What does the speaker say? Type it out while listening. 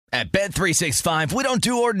At Bet365, we don't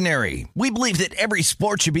do ordinary. We believe that every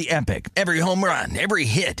sport should be epic. Every home run, every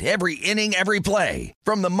hit, every inning, every play.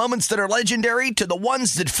 From the moments that are legendary to the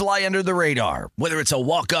ones that fly under the radar. Whether it's a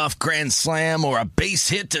walk-off grand slam or a base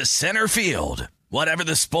hit to center field. Whatever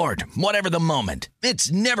the sport, whatever the moment.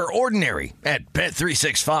 It's never ordinary at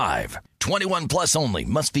Bet365. 21 plus only.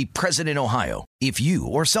 Must be present in Ohio. If you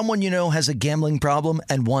or someone you know has a gambling problem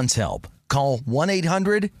and wants help, call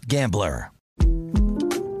 1-800-GAMBLER.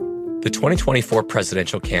 The 2024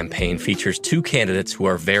 presidential campaign features two candidates who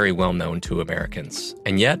are very well known to Americans.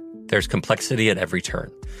 And yet, there's complexity at every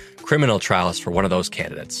turn. Criminal trials for one of those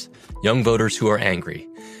candidates. Young voters who are angry.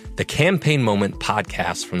 The Campaign Moment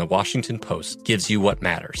podcast from the Washington Post gives you what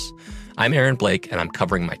matters. I'm Aaron Blake, and I'm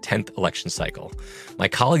covering my 10th election cycle. My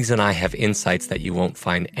colleagues and I have insights that you won't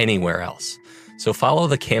find anywhere else. So follow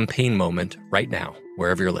The Campaign Moment right now,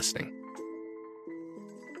 wherever you're listening.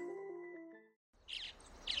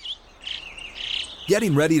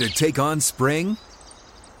 Getting ready to take on spring?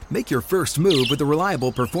 Make your first move with the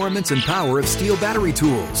reliable performance and power of Steel battery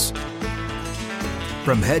tools.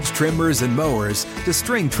 From hedge trimmers and mowers to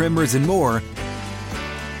string trimmers and more,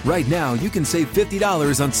 right now you can save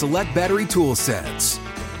 $50 on select battery tool sets.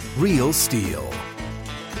 Real Steel.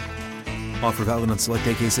 Offer valid on select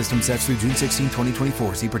AK system sets through June 16,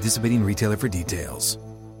 2024. See participating retailer for details.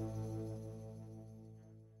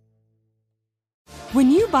 When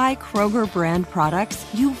you buy Kroger brand products,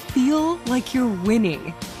 you feel like you're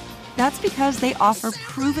winning. That's because they offer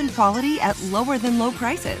proven quality at lower than low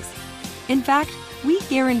prices. In fact, we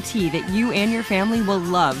guarantee that you and your family will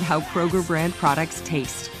love how Kroger brand products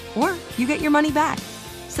taste, or you get your money back.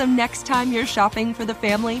 So next time you're shopping for the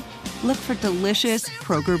family, look for delicious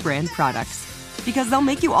Kroger brand products, because they'll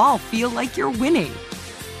make you all feel like you're winning.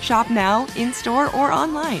 Shop now, in-store, or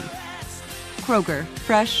online. Kroger,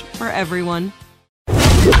 fresh for everyone.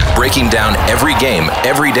 Breaking down every game,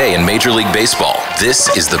 every day in Major League Baseball.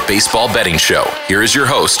 This is the Baseball Betting Show. Here is your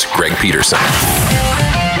host, Greg Peterson.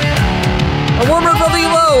 A warm welcome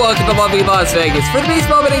hello. Welcome to lovely Las Vegas for the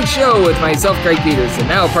Baseball Betting Show with myself, Greg Peterson,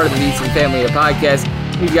 now part of the VSiN family of podcasts.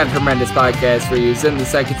 We've got a tremendous podcast for you. So in the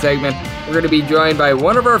second segment, we're going to be joined by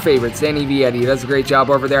one of our favorites, Danny Vietti. He does a great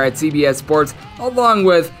job over there at CBS Sports, along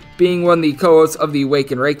with being one of the co-hosts of the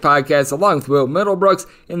Wake and Rake podcast, along with Will Middlebrooks.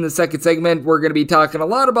 In the second segment, we're going to be talking a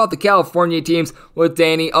lot about the California teams with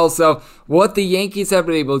Danny. Also, what the Yankees have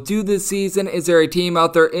been able to do this season. Is there a team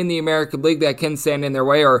out there in the American League that can stand in their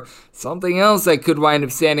way, or something else that could wind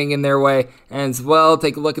up standing in their way? And as well,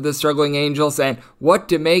 take a look at the struggling Angels and what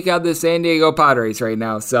to make out of the San Diego Padres right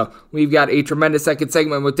now. So we've got a tremendous second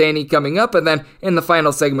segment with Danny coming up, and then in the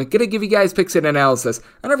final segment, going to give you guys picks and analysis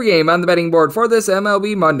on every game on the betting board for this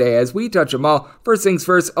MLB Monday as we touch them all. First things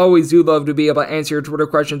first, always do love to be able to answer your Twitter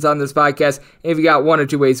questions on this podcast. And if you got one or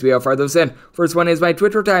two ways to be able to fire those in. First one is my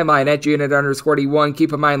Twitter timeline at @unit_D1.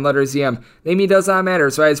 Keep in mind, letters EM. Name me does not matter,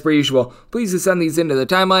 so as per usual, please just send these into the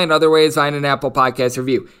timeline. Other ways, find an Apple Podcast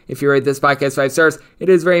review. If you rate this podcast 5 stars, it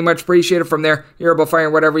is very much appreciated. From there, you're able to fire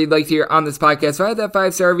whatever you'd like to hear on this podcast. So I had that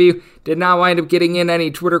 5-star review. Did not wind up getting in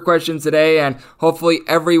any Twitter questions today, and hopefully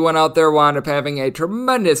everyone out there wound up having a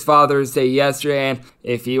tremendous Father's Day yesterday. And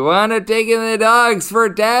if you want to take in the dogs for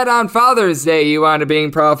Dad on Father's Day, you want to being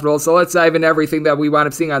profitable. So let's dive into everything that we wound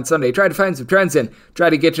up seeing on Sunday. Try to find some trends and try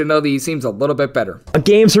to get to know these teams a little bit better.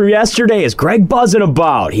 Games from yesterday is Greg buzzing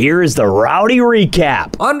about. Here is the rowdy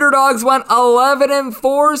recap. Underdogs went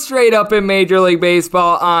 11-4 straight up in Major League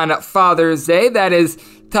Baseball on Father's Day. That is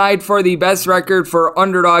tied for the best record for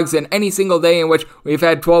underdogs in any single day in which we've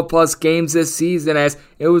had 12-plus games this season, as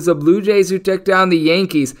it was the Blue Jays who took down the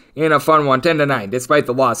Yankees in a fun one, 10-9. Despite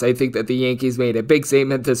the loss, I think that the Yankees made a big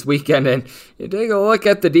statement this weekend, and you take a look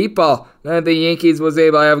at the deep ball that the Yankees was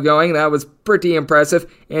able to have going. That was pretty impressive.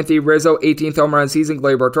 Anthony Rizzo, 18th home run season.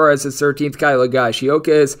 Gleyber Torres, his 13th. Kyle Higashioka,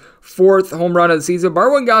 his 4th home run of the season.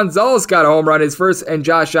 Marwin Gonzalez got a home run, his first, and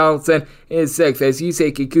Josh Donaldson is 6th. As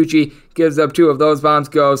Yusei Kikuchi gives up 2 of those bombs,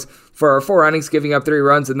 goes for 4 innings, giving up 3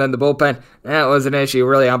 runs, and then the bullpen. That was an issue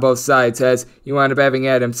really on both sides, as you wind up having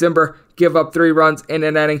Adam Simber give up 3 runs in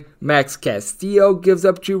an inning. Max Castillo gives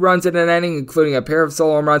up 2 runs in an inning, including a pair of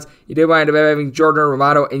solo home runs. You did wind up having Jordan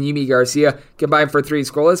Romano and Yimi Garcia combined for 3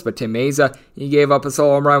 scoreless, but Tim Meza, he gave up a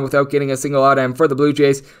solo home run without getting a single out. And for the Blue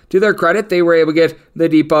Jays, to their credit, they were able to get the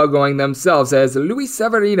deep ball going themselves, as Luis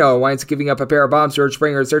Severino winds up giving up a pair of bombs. George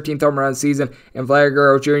Springer's 13th home run of the season, and Vlad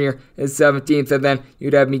Guerrero Jr. is 17th. And then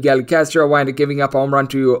you'd have Miguel Castro wind up giving up a home run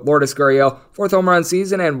to Lourdes Gurriel, 4th home run of the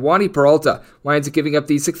season, and Wandy Peralta winds up giving up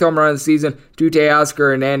the 6th home run of the season to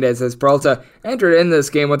Teoscar Hernandez, as Peralta entered in this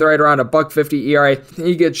game with right around a .150 ERA.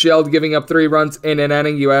 He gets shelled, giving up 3 runs in an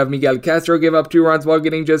inning. You have Miguel Castro give up 2 runs while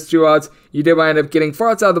getting just 2 outs. You did wind up getting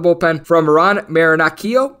 4 outs out of the bullpen from Ron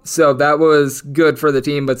Marinaccio, so that was good for the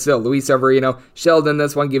team, but still, Luis Severino shelled in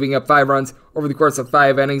this one, giving up 5 runs over the course of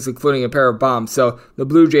 5 innings, including a pair of bombs. So the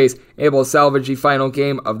Blue Jays able to salvage the final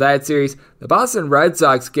game of that series. The Boston Red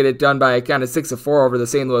Sox get it done by a kind of 6-4 over the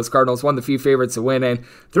St. Louis Cardinals, one of the few favorites to win, and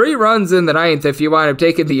 3 runs in the 9th if you wind up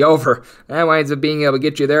taking the over. That winds up being able to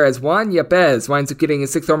get you there as Juan Yepez winds up getting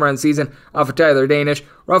his 6th home run season off of Tyler Danish.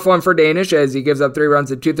 Rough one for Danish as he gives up 3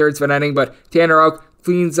 runs in 2/3 of an inning, but Tanner Houck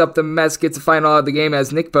cleans up the mess, gets a final out of the game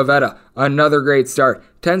as Nick Pivetta. Another great start.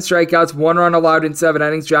 10 strikeouts, 1 run allowed in 7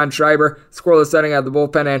 innings. John Schreiber scoreless setting out of the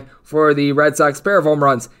bullpen, and for the Red Sox, pair of home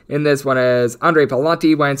runs in this one as Andre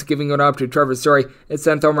Pallante winds up giving it up to Trevor Story, his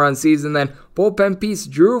 10th home run season. Then bullpen piece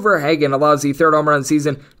Drew Verhagen allows the 3rd home run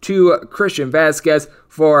season to Christian Vasquez.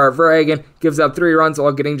 For Verhagen, gives up 3 runs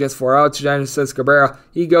while getting just 4 outs. Genesis Cabrera,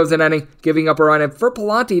 he goes an inning, giving up a run. And for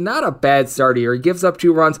Pallante, not a bad start here. He gives up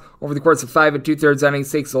 2 runs over the course of 5 2/3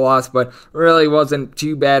 innings, takes a loss, but really wasn't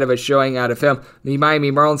too bad of a showing out of him. The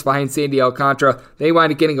Miami Marlins behind Sandy Alcantara, they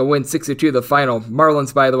wind up getting a win 6-2 the final.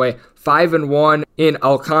 Marlins, by the way, 5-1 in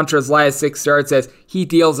Alcantara's last 6 starts as he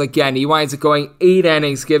deals again. He winds up going 8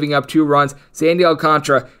 innings, giving up 2 runs. Sandy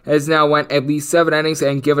Alcantara has now went at least 7 innings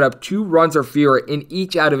and given up 2 runs or fewer in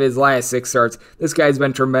each out of his last 6 starts. This guy's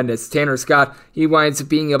been tremendous. Tanner Scott, he winds up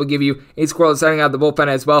being able to give you a scoreless setting out of the bullpen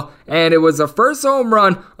as well. And it was the first home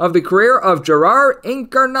run of the career of Gerard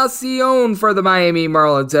Encarnacion for the Miami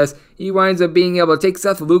Marlins as he winds up being able to take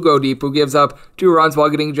Seth Lugo deep, who gives up 2 runs while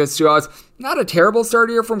getting just 2 outs. Not a terrible start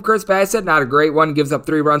here from Chris Bassett, not a great one. Gives up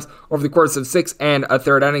 3 runs over the course of 6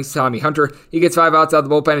 1/3 innings. Tommy Hunter, he gets 5 outs out of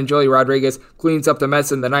the bullpen, and Joey Rodriguez cleans up the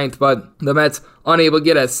mess in the 9th, but the Mets unable to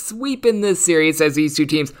get a sweep in this series as these 2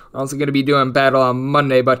 teams are also going to be doing battle on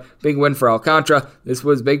Monday, but big win for Alcantara. This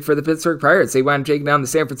was big for the Pittsburgh Pirates. They wound up taking down the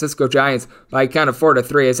San Francisco Giants by kind of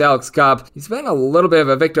 4-3 as Alex Cobb, he's been a little bit of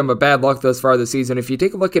a victim of bad luck thus far this season. If you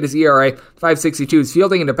take a look at his ERA, 5.62, his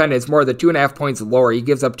fielding independence more than 2.5 points lower. He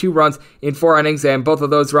gives up 2 runs in 4 innings, and both of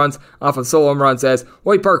those runs off of solo home runs as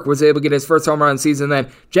Hoyt Park was able to get his first home run season. Then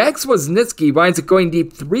Jack Swasnitsky winds up going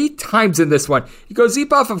deep 3 times in this one. He goes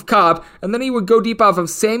deep off of Cobb, and then he would go deep off of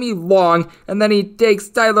Sammy Long, and then he takes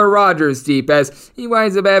Tyler Rogers deep as he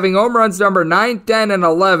winds up having home runs number 9, 10, and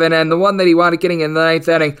 11, and the one that he wound up getting in the 9th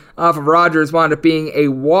inning off of Rogers wound up being a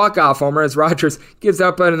walk-off homer as Rogers gives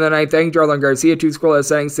up in the 9th inning. Jarlin Garcia, 2 scoreless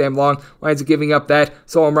innings. Sam Long winds up giving up that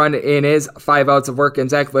solo home run in his 5 outs of work, and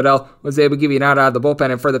Zach Liddell was able to give you an out of the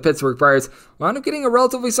bullpen. And for the Pittsburgh Pirates, wound up getting a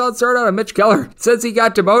relatively solid start out of Mitch Keller. Since he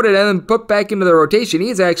got demoted and then put back into the rotation,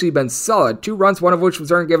 he's actually been solid. 2 runs, one of which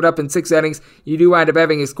was earned, given up in 6 innings. You do wind up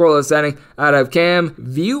having a scoreless inning out of Cam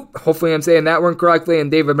View. Hopefully I'm saying that one correctly.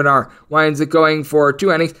 And David Bednar winds up going for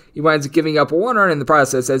 2 innings. He winds up giving up 1 run in the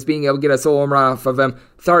process as being able to get a solo home run off of him.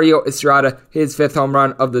 Thario Estrada, his 5th home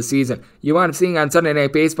run of the season. You wind up seeing on Sunday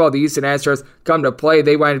Night Baseball the Houston Astros come to play.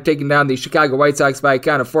 They wind up taking down the Chicago White Sox by a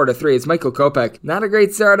count of 4-3. It's Michael Kopech. Not a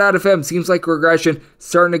great start out of him. Seems like regression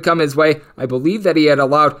starting to come his way. I believe that he had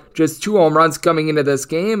allowed just 2 home runs coming into this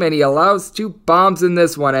game, and he allows 2 bombs in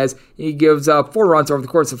this one as he gives up 4 runs over the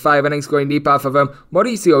course of 5 innings, going deep off of him.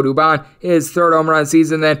 Mauricio Dubon, his 3rd home run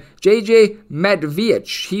season. Then JJ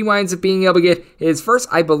Matveich, he winds up being able to get his first,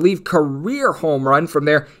 I believe, career home run. From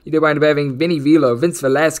there, you did wind up having Vinny Villa, Vince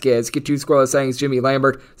Velasquez get 2 scoreless innings, Jimmy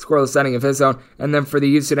Lambert, scoreless setting of his own. And then for the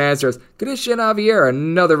Houston Astros, Christian Javier,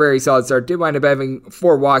 another very solid start. Did wind up having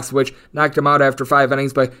 4 walks, which knocked him out after 5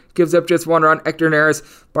 innings, but gives up just 1 run. Hector Neris,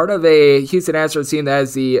 part of a Houston Astros team that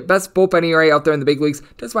has the best bullpen ERA out there in the big leagues,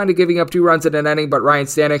 just wind up giving up 2 runs in an inning, but Ryan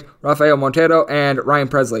Stanek, Rafael Montero, and Ryan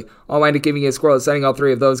Presley all wind up giving a scoreless setting, all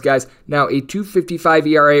 3 of those guys. Now a 2.55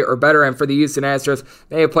 ERA or better, and for the Houston Astros,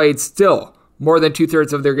 they have played still more than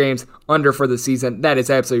 2/3 of their games under for the season. That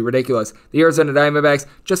is absolutely ridiculous. The Arizona Diamondbacks,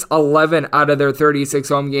 just 11 out of their 36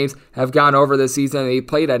 home games have gone over this season. They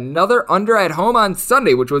played another under at home on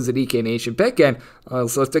Sunday, which was a DK Nation pick, and so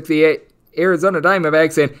let's take the Arizona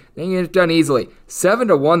Diamondbacks, and they get it done easily.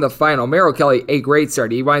 7-1 the final. Merrill Kelly, a great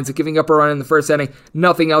start. He winds up giving up a run in the first inning.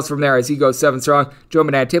 Nothing else from there as he goes 7 strong. Joe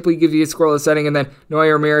Manad Tipley gives you a scoreless inning, and then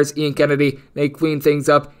Noah Ramirez, Ian Kennedy, they clean things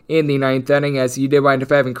up in the 9th inning as you did wind up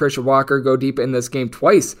having Christian Walker go deep in this game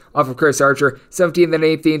twice off of Chris Archer. 17th and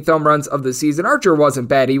 18th home runs of the season. Archer wasn't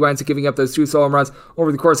bad. He winds up giving up those 2 solo home runs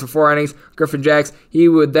over the course of 4 innings. Griffin Jacks, he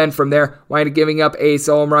would then from there wind up giving up a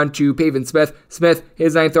solo home run to Pavin Smith. Smith,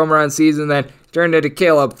 his 9th home run season, then turned into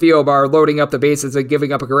Caleb Thielbar loading up the bases and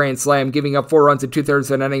giving up a grand slam, giving up 4 runs in 2/3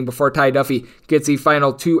 of an inning before Ty Duffy gets the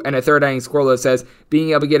final 2 1/3 inning scoreless, as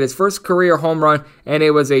being able to get his first career home run, and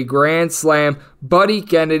it was a grand slam. Buddy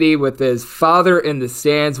Kennedy with his father in the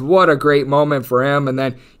stands. What a great moment for him. And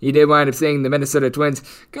then he did wind up seeing the Minnesota Twins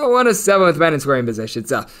go 1-7 with men in scoring position.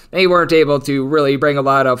 So they weren't able to really bring a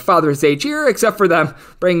lot of Father's Day cheer, except for them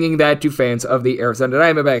bringing that to fans of the Arizona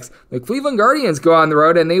Diamondbacks. The Cleveland Guardians go on the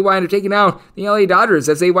road, and they wind up taking out the LA Dodgers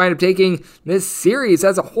as they wind up taking this series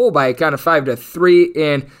as a whole by a count of 5-3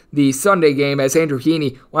 in the Sunday game, as Andrew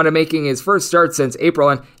Heaney wound up making his first start since April,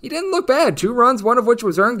 and he didn't look bad. 2 runs, one of which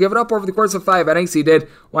was earned, given up over the course of 5 innings. He did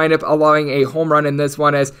wind up allowing a home run in this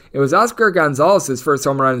one, as it was Oscar Gonzalez's first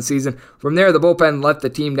home run of the season. From there, the bullpen let the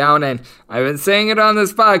team down, and I've been saying it on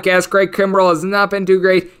this podcast, Craig Kimbrell has not been too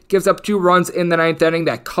great. Gives up 2 runs in the 9th inning.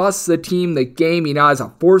 That costs the team the game. He now has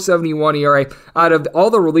a 4.71 ERA. Out of all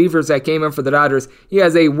the relievers that came in for the Dodgers, he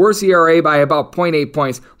has a worse ERA by about 0.8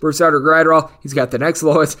 points. Bruce Gradwell, he's got the next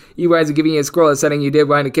lowest. He winds up giving you a scoreless inning. He did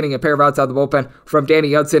wind up getting a pair of outs out of the bullpen from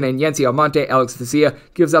Danny Hudson and Yency Almonte. Alex Vesia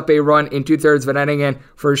gives up a run in 2/3 of an inning. And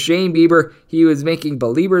for Shane Bieber, he was making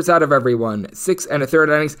believers out of everyone. 6 1/3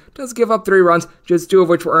 innings. Does give up 3 runs, just 2 of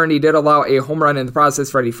which were earned. He did allow a home run in the process.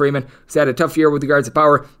 Freddie Freeman, who's had a tough year with regards to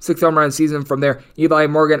power. 6th home run season from there. Eli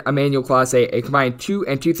Morgan, Emmanuel Clase, a combined 2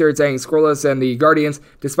 2/3 innings scoreless, and the Guardians,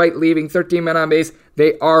 despite leaving 13 men on base,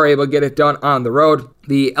 they are able to get it done on the road.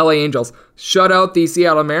 The LA Angels shut out the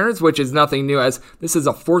Seattle Mariners, which is nothing new, as this is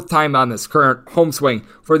a 4th time on this current home swing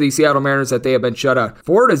for the Seattle Mariners that they have been shut out.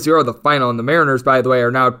 4-0 the final, and the Mariners, by the way, are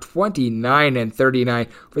now 29-39.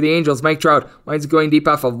 For the Angels, Mike Trout winds up going deep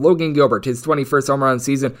off of Logan Gilbert, his 21st home run of the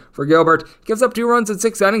season. For Gilbert, gives up 2 runs in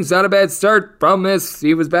 6 innings, not a bad start. Problem is,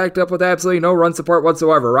 he was backed up with absolutely no run support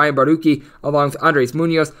whatsoever. Ryan Baruki, along with Andres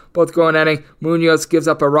Munoz, both go an inning. Munoz gives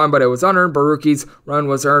up a run, but it was unearned. Baruki's run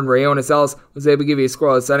was earned. Rayones Ellis was able to give you a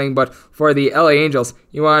scoreless inning, but for the LA Angels,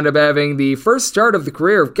 you wound up having the first start of the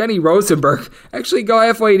career of Kenny Rosenberg actually go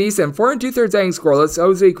halfway decent. 4 2/3 innings scoreless.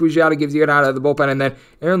 Jose Cuijada gives you an out of the bullpen, and then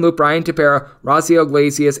Aaron Loup, Ryan Tepera, Rossiel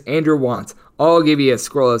Iglesias, Andrew Wantz all give you a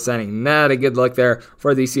scoreless inning. Not a good look there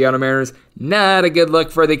for the Seattle Mariners. Not a good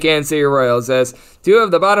look for the Kansas City Royals, as 2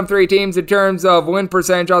 of the bottom 3 teams in terms of win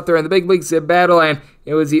percentage out there in the big leagues in battle, and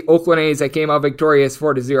it was the Oakland A's that came out victorious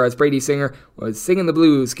 4-0 as Brady Singer was singing the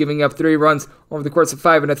blues, giving up 3 runs over the course of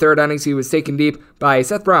 5 1/3 innings. He was taken deep by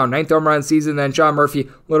Seth Brown, 9th home run of the season. Then Sean Murphy,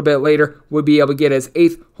 a little bit later, would be able to get his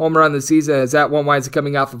 8th home run of the season, as that one winds up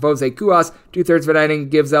coming off of Jose Cuas. 2/3 of an inning,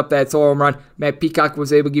 gives up that solo home run. Matt Peacock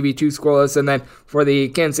was able to give you 2 scoreless, and then for the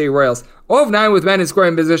Kansas City Royals, 0 of 9 with men in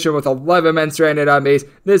scoring position with 11 men stranded on base.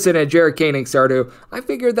 This in a Jared Koenig start, who I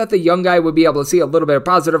figured that the young guy would be able to see a little bit of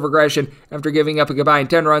positive regression after giving up a combined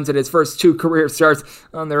 10 runs in his first 2 career starts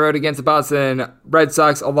on the road against the Boston Red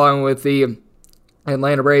Sox, along with the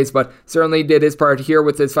Atlanta Braves, but certainly did his part here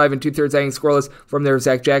with his 5 2/3 innings scoreless. From there,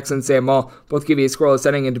 Zach Jackson, Sam Moll, both give you a scoreless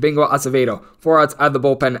inning, and Domingo Acevedo, 4 outs out of the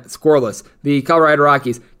bullpen, scoreless. The Colorado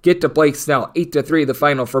Rockies get to Blake Snell, 8-3 the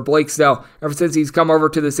final for Blake Snell. Ever since he's come over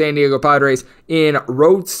to the San Diego Padres in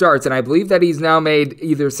road starts, and I believe that he's now made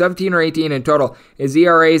either 17 or 18 in total. His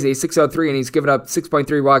ERA is a 6.03, and he's given up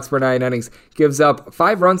 6.3 walks per 9 innings. Gives up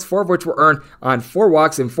 5 runs, 4 of which were earned on 4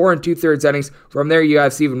 walks in 4 2/3 innings. From there, you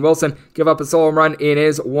have Steven Wilson give up a solo run in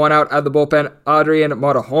his 1 out of the bullpen. Adrian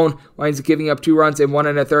Morejon winds up giving up 2 runs in 1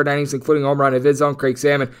 1/3 innings, including a home run of his own. Craig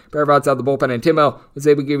Salmon, pair of outs out of the bullpen, and Tim Hill was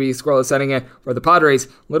able to give you a scoreless inning. And for the Padres,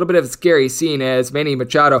 a little bit of a scary scene as Manny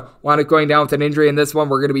Machado wound up going down with an injury in this one.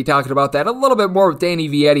 We're going to be talking about that a little bit more with Danny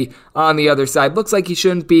Vietti on the other side. Looks like he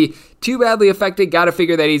shouldn't be too badly affected. Got to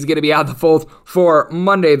figure that he's going to be out of the fold for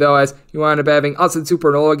Monday, though, as you wound up having Austin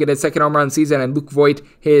Supernola get his 2nd home run of the season, and Luke Voigt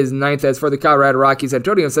his 9th. As for the Colorado Rockies,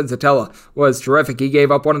 Antonio Senzatella was terrific. He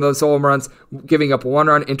gave up one of those solo home runs, giving up 1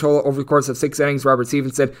 run in total over the course of 6 innings. Robert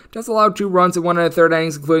Stevenson just allowed 2 runs in 1 1/3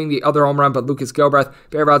 innings, including the other home run, but Lucas Gilbreth,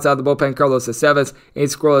 pair of outs out of the bullpen. Carlos Estevez, a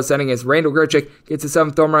scoreless inning, as Randall Grichuk gets his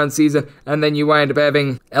 7th home run of the season, and then you wind up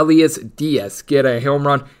having Elias Diaz get a home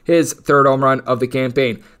run, his 3rd home run of the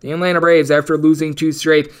campaign. The Atlanta Braves, after losing 2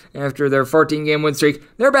 straight after their 14-game win streak,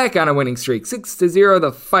 they're back on a winning streak. 6-0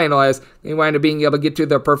 the final, as they wind up being able to get to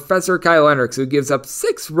the Professor Kyle Hendricks, who gives up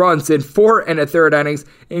 6 runs in 4 1/3 innings,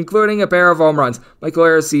 including a pair of home runs. Michael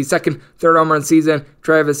Harris, the 2nd, 3rd home run season.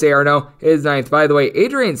 Travis Arno, his 9th. By the way,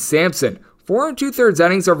 Adrian Sampson, 4 2/3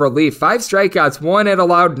 innings of relief, 5 strikeouts, 1 had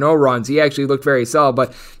allowed no runs. He actually looked very solid,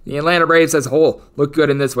 but the Atlanta Braves as a whole looked good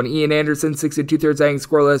in this one. Ian Anderson, 6 2/3 innings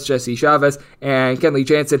scoreless. Jesse Chavez and Kenley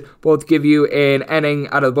Jansen both give you an inning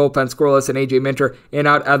out of the bullpen scoreless, and AJ Minter in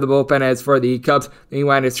out of the bullpen. As for the Cubs, they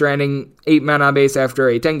wind up stranding 8 men on base after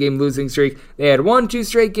a 10-game losing streak. They had won 2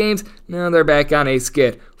 straight games. Now they're back on a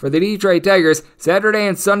skid. For the Detroit Tigers, Saturday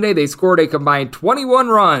and Sunday, they scored a combined 21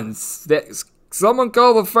 runs. Someone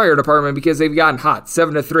call the fire department because they've gotten hot,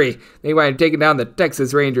 7-3. They wind up taking down the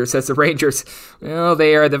Texas Rangers, as the Rangers, well,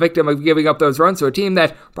 they are the victim of giving up those runs to a team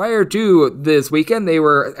that prior to this weekend, they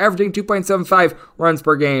were averaging 2.75 runs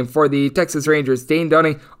per game. For the Texas Rangers, Dane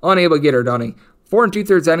Dunning, unable to get her Dunning. 4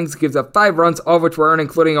 2/3 innings, gives up 5 runs, all of which were earned,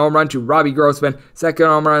 including a home run to Robbie Grossman, second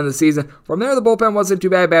home run of the season. From there, the bullpen wasn't too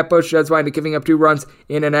bad. Matt Bush does wind up giving up 2 runs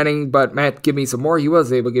in an inning, but Matt, give me some more. He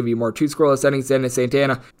was able to give you more. 2 scoreless innings. Dennis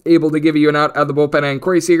Santana able to give you an out of the bullpen, and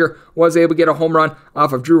Corey Seager was able to get a home run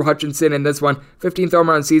off of Drew Hutchinson in this one. 15th home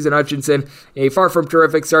run season. Hutchinson, a far from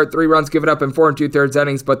terrific start, 3 runs given up in 4 2/3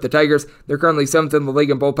 innings, but the Tigers, they're currently 7th in the league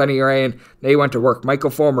in bullpen ERA, and they went to work. Michael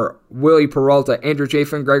Fulmer, Willie Peralta, Andrew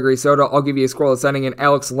Chafin, Gregory Soto, I'll give you a scoreless inning, and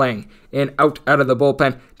Alex Lang and out of the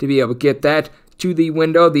bullpen to be able to get that to the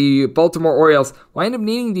window. The Baltimore Orioles wind up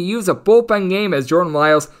needing to use a bullpen game as Jordan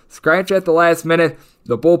Lyles scratched at the last minute.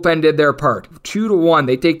 The bullpen did their part. 2-1,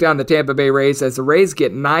 they take down the Tampa Bay Rays as the Rays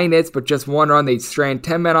get 9 hits but just 1 run. They strand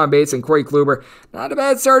 10 men on base, and Corey Kluber, not a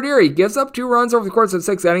bad start here. He gives up 2 runs over the course of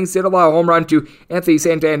 6 innings. Did allow a home run to Anthony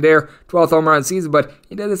Santander, 12th home run season, but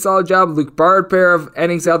he did a solid job. Luke Bard, pair of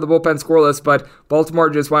innings out of the bullpen scoreless, but Baltimore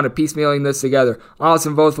just wound up piecemealing this together.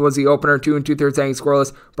 Austin Voth was the opener, 2 2/3 innings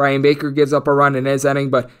scoreless. Brian Baker gives up a run in his inning,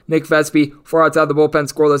 but Nick Vespi, 4 outs out of the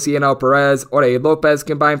bullpen scoreless. Ianel Perez, Ore Lopez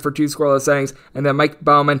combined for 2 scoreless innings, and then Mike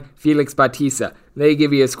Baumann, Felix Bautista, they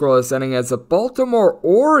give you a scoreless inning. As the Baltimore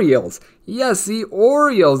Orioles, yes, the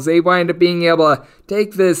Orioles, they wind up being able to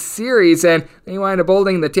take this series, and they wind up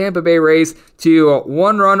holding the Tampa Bay Rays to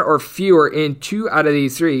 1 run or fewer in 2 out of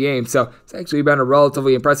these 3 games. So it's actually been a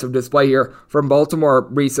relatively impressive display here from Baltimore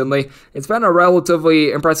recently. It's been a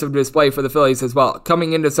relatively impressive display for the Phillies as well.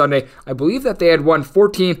 Coming into Sunday, I believe that they had won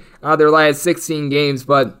 14 out of their last 16 games,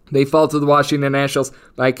 but they fall to the Washington Nationals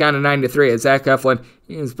by a count of 9-3 as Zach Eflin,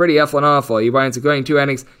 he was pretty Eflin awful. He winds up going 2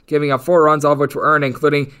 innings, giving up 4 runs, all of which were earned,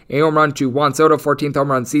 including a home run to Juan Soto, 14th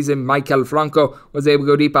home run season. Michael Franco was able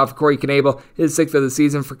to go deep off of Corey Knebel, his 6th of the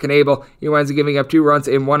season for Knebel. He winds up giving up 2 runs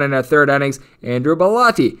in 1 1/3 innings. Andrew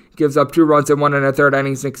Bellotti gives up 2 runs in 1 1/3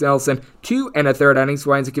 innings. Nick Nelson, 2 1/3 innings,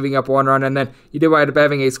 winds up giving up 1 run, and then you did wind up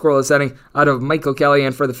having a scoreless inning out of Michael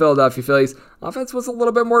Kellyan for the Philadelphia Phillies. Offense was a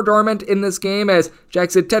little bit more dormant in this game as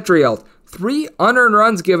Jackson Tetriel, 3 unearned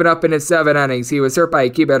runs given up in his 7 innings. He was hurt by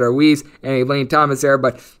Keibert Ruiz and a Lane Thomas there,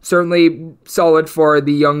 but certainly solid for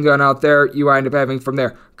the young gun out there. You wind up having from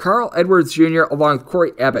there Carl Edwards Jr. along with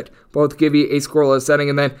Corey Abbott both give you a scoreless inning.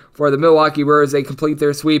 And then for the Milwaukee Brewers, they complete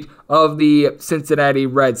their sweep of the Cincinnati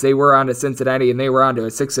Reds. They were on to Cincinnati, and they were on to a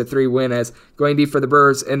 6-3 win as going deep for the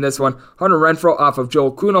Brewers in this one. Hunter Renfroe off of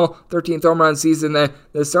Joel Kuhnel, 13th home run season. Then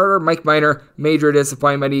the starter, Mike Minor, major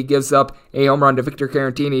disappointment. He gives up a home run to Victor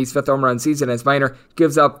Caratini's 5th home run season as Minor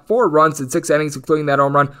gives up 4 runs in 6 innings, including that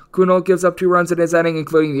home run. Kuhnel gives up 2 runs in his inning,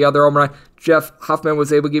 including the other home run. Jeff Huffman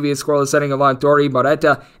was able to give you a scoreless inning along Dory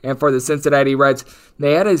Moreta. And for the Cincinnati Reds,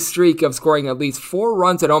 they had a streak of scoring at least 4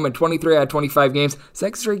 runs at home in 23 out of 25 games.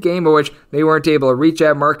 6th straight game in which they weren't able to reach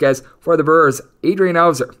at Marquez. For the Brewers, Adrian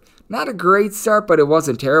Hauser, not a great start, but it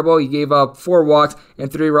wasn't terrible. He gave up 4 walks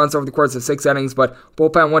and 3 runs over the course of 6 innings, but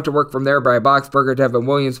bullpen went to work from there. Brian Boxberger, Devin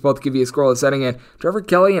Williams both give you a scoreless inning, and Trevor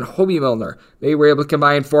Kelly and Hobie Milner, they were able to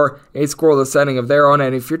combine for a scoreless inning of their own.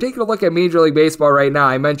 And if you're taking a look at Major League Baseball right now,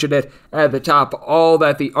 I mentioned it at the top, all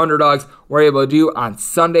that the underdogs were able to do on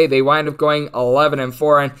Sunday. They wind up going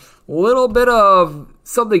 11-4, and a little bit of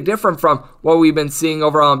something different from what we've been seeing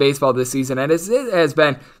overall in baseball this season, and it has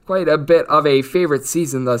been quite a bit of a favorite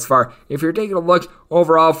season thus far. If you're taking a look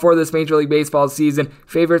overall for this Major League Baseball season,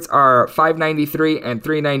 favorites are 593 and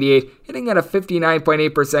 398, hitting at a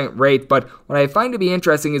 59.8% rate, but what I find to be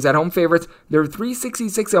interesting is that home favorites, they're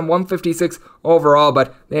 366 and 156 overall,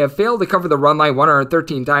 but they have failed to cover the run line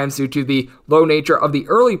 113 times due to the low nature of the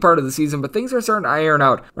early part of the season, but things are starting to iron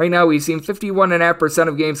out. Right now, we've seen 51.5%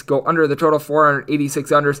 of games go under the total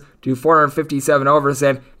 486 unders to 457 overs,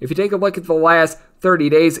 and if you take a look at the last 30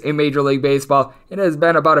 days in Major League Baseball. It has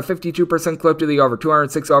been about a 52% clip to the over,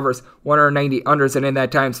 206 overs, 190 unders, and in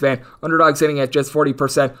that time span, underdogs hitting at just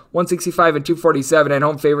 40%, 165 and 247, and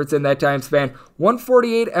home favorites in that time span,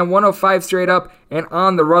 148 and 105 straight up, and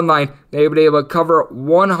on the run line, they've been able to cover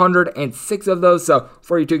 106 of those, so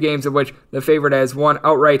 42 games of which the favorite has won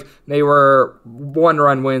outright. They were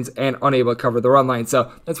one-run wins and unable to cover the run line,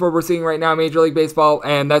 so that's what we're seeing right now in Major League Baseball,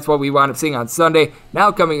 and that's what we wound up seeing on Sunday.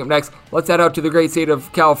 Now coming up next, let's head out to the great state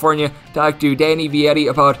of California, talk to Danny Vietti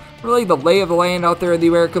about really the lay of the land out there in the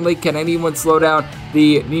American League. Can anyone slow down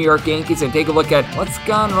the New York Yankees, and take a look at what's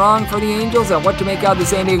gone wrong for the Angels and what to make out of the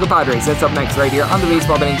San Diego Padres? That's up next right here on the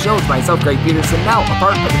Baseball Betting Show with myself, Greg Peterson, now a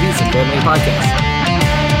part of the VSiN Family Podcast.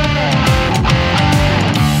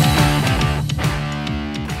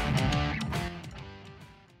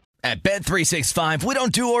 At Bet365, we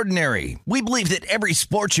don't do ordinary. We believe that every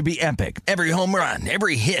sport should be epic. Every home run,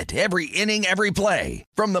 every hit, every inning, every play.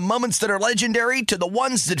 From the moments that are legendary to the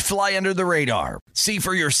ones that fly under the radar. See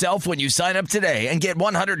for yourself when you sign up today and get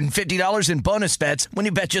 $150 in bonus bets when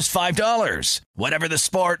you bet just $5. Whatever the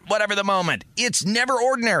sport, whatever the moment, it's never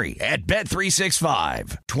ordinary at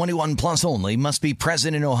Bet365. 21 plus only. Must be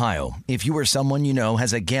present in Ohio. If you or someone you know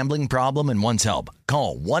has a gambling problem and wants help,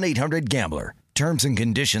 call 1-800-GAMBLER. Terms and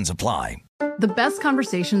conditions apply. The best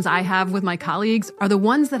conversations I have with my colleagues are the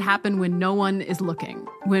ones that happen when no one is looking,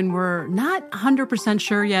 when we're not 100%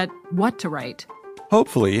 sure yet what to write.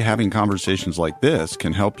 Hopefully, having conversations like this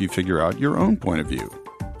can help you figure out your own point of view.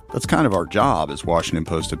 That's kind of our job as Washington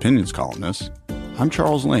Post opinions columnists. I'm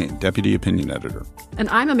Charles Lane, Deputy Opinion Editor. And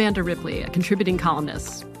I'm Amanda Ripley, a contributing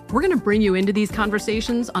columnist. We're going to bring you into these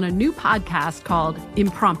conversations on a new podcast called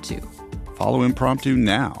Impromptu. Follow Impromptu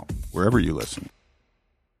now, wherever you listen.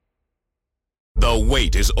 The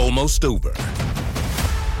wait is almost over.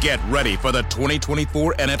 Get ready for the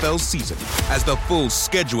 2024 NFL season as the full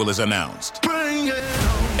schedule is announced.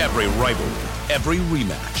 Every rivalry, every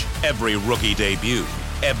rematch, every rookie debut,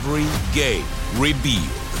 every game revealed.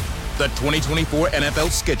 The 2024 NFL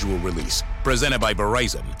schedule release, presented by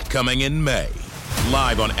Verizon, coming in May.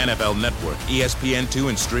 Live on NFL Network, ESPN2,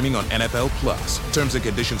 and streaming on NFL Plus. Terms and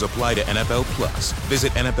conditions apply to NFL Plus.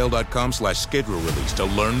 Visit NFL.com/schedule release to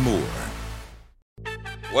learn more.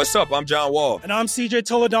 What's up? I'm John Wall. And I'm CJ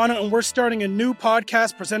Toledano, and we're starting a new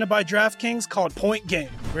podcast presented by DraftKings called Point Game.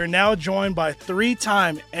 We're now joined by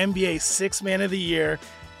three-time NBA Sixth Man of the Year,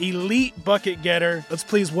 elite bucket getter. Let's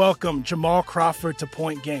please welcome Jamal Crawford to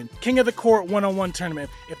Point Game. King of the Court one-on-one tournament.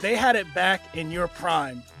 If they had it back in your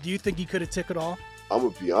prime, do you think you could have took it all? I'm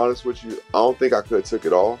going to be honest with you. I don't think I could have took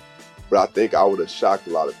it all, but I think I would have shocked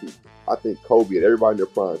a lot of people. I think Kobe and everybody in their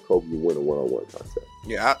prime, Kobe would win a one-on-one contest.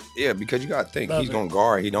 Yeah, because you got to think, he's going to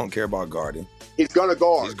guard. He don't care about guarding. He's going to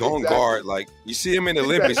guard. He's going to guard. Like, you see him in the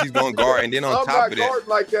Olympics, he's going to guard. And then on top of that.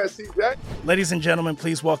 Like that, see that? Ladies and gentlemen,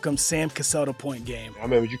 please welcome Sam Cassell to Point Game. I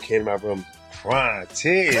remember you came out from crying,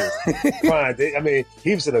 tears. Crying. I mean,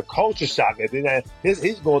 he was in a culture shock. And then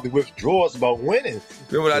he's going through withdrawals about winning.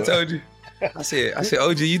 Remember what I told you? I said,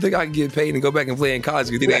 OG, you think I can get paid and go back and play in college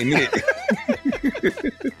because it ain't it?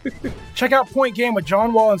 Check out Point Game with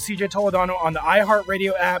John Wall and CJ Toledano on the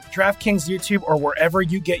iHeartRadio app, DraftKings YouTube, or wherever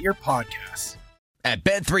you get your podcasts. At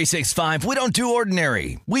Bet365, we don't do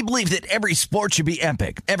ordinary. We believe that every sport should be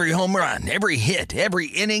epic. Every home run, every hit, every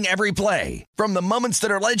inning, every play. From the moments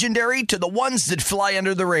that are legendary to the ones that fly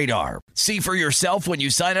under the radar. See for yourself when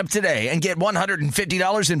you sign up today and get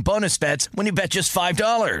 $150 in bonus bets when you bet just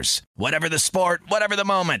 $5. Whatever the sport, whatever the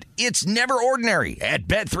moment, it's never ordinary at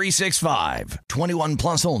Bet365. 21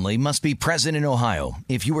 plus only. Must be present in Ohio.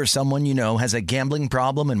 If you or someone you know has a gambling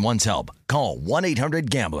problem and wants help, call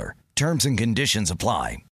 1-800-GAMBLER. Terms and conditions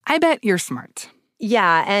apply. I bet you're smart.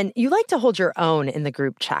 Yeah, and you like to hold your own in the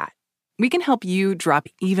group chat. We can help you drop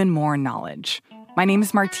even more knowledge. My name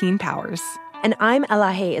is Martine Powers. And I'm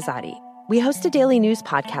Elahe Izadi. We host a daily news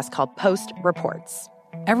podcast called Post Reports.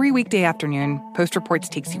 Every weekday afternoon, Post Reports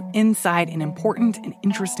takes you inside an important and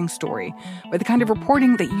interesting story with the kind of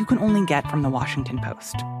reporting that you can only get from the Washington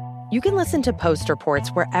Post. You can listen to Post Reports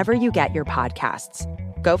wherever you get your podcasts.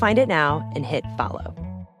 Go find it now and hit follow.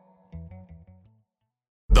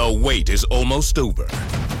 The wait is almost over.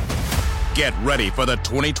 Get ready for the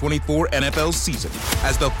 2024 NFL season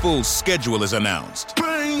as the full schedule is announced.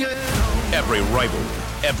 Every rivalry,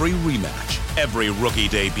 every rematch, every rookie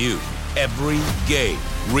debut, every game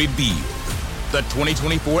revealed. The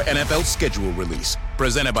 2024 NFL schedule release,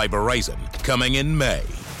 presented by Verizon, coming in May.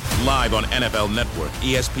 Live on NFL Network,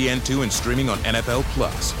 ESPN2, and streaming on NFL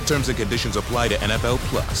Plus. Terms and conditions apply to NFL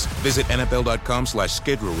Plus. Visit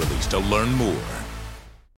NFL.com/schedule release to learn more.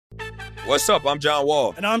 What's up? I'm John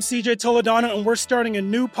Wall. And I'm CJ Toledano, and we're starting a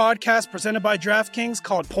new podcast presented by DraftKings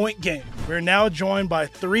called Point Game. We're now joined by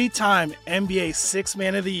three-time NBA Sixth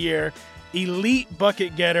Man of the Year, elite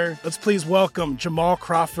bucket getter. Let's please welcome Jamal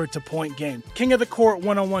Crawford to Point Game. King of the Court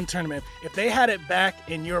one-on-one tournament. If they had it back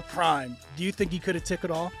in your prime, do you think you could have took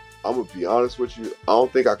it all? I'm going to be honest with you. I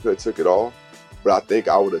don't think I could have took it all, but I think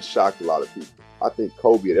I would have shocked a lot of people. I think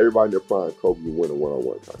Kobe and everybody in their prime, Kobe would win a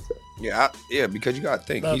one-on-one contest. Yeah, because you got to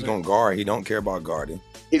think. He's going to guard. He don't care about guarding.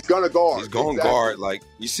 He's going to guard. He's going to guard. Like,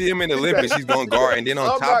 you see him in the Olympics, he's going to guard. And then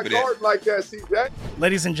on top of that. I'm not guarding like that, CJ.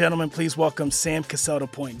 Ladies and gentlemen, please welcome Sam Cassell to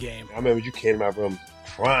Point Game. I remember you came out from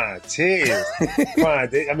crying, tears.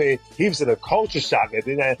 I mean, he was in a culture shock. And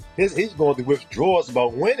then he's going through withdrawals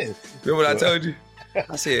about winning. Remember what I told you?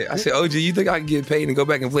 I said, OG, you think I can get paid and go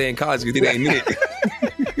back and play in college because it ain't it?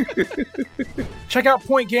 Check out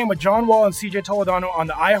Point Game with John Wall and CJ Toledano on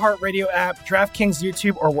the iHeartRadio app, DraftKings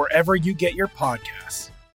YouTube, or wherever you get your podcasts.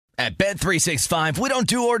 At Bet365, we don't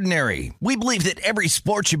do ordinary. We believe that every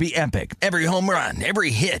sport should be epic. Every home run,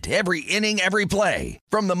 every hit, every inning, every play.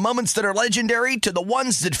 From the moments that are legendary to the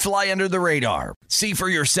ones that fly under the radar. See for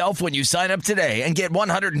yourself when you sign up today and get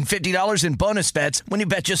 $150 in bonus bets when you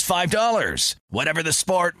bet just $5. Whatever the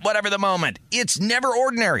sport, whatever the moment, it's never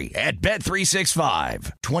ordinary at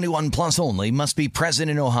Bet365. 21 plus only. Must be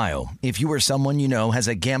present in Ohio. If you or someone you know has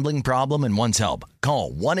a gambling problem and wants help,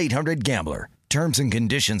 call 1-800-GAMBLER. Terms and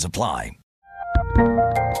conditions apply.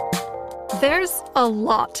 There's a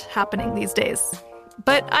lot happening these days,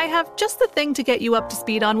 but I have just the thing to get you up to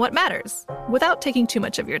speed on what matters without taking too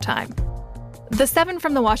much of your time. The 7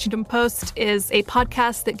 from the Washington Post is a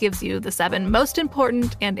podcast that gives you the 7 most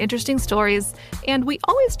important and interesting stories, and we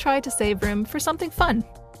always try to save room for something fun.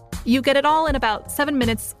 You get it all in about 7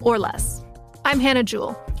 minutes or less. I'm Hannah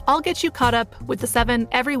Jewell. I'll get you caught up with the 7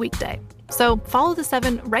 every weekday. So follow the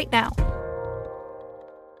 7 right now.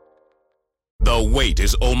 The wait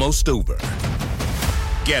is almost over.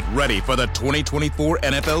 Get ready for the 2024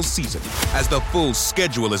 NFL season as the full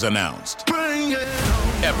schedule is announced.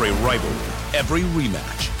 Every rivalry, every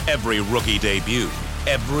rematch, every rookie debut,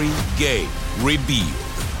 every game revealed.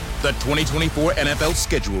 The 2024 NFL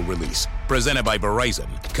schedule release, presented by Verizon,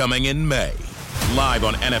 coming in May. Live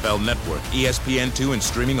on NFL Network, ESPN2, and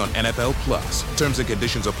streaming on NFL Plus. Terms and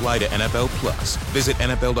conditions apply to NFL Plus. Visit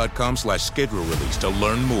NFL.com/schedule release to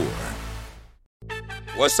learn more.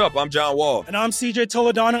 What's up? I'm John Wall. And I'm CJ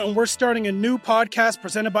Toledano, and we're starting a new podcast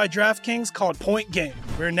presented by DraftKings called Point Game.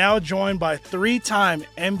 We're now joined by three-time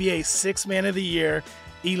NBA Sixth Man of the Year,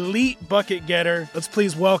 elite bucket getter. Let's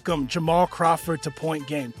please welcome Jamal Crawford to Point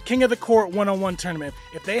Game. King of the Court one-on-one tournament.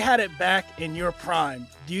 If they had it back in your prime,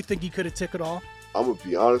 do you think you could have took it all? I'm going to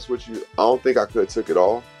be honest with you. I don't think I could have took it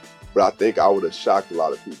all, but I think I would have shocked a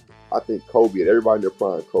lot of people. I think Kobe and everybody in their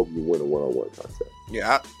prime, Kobe would win a one-on-one contest.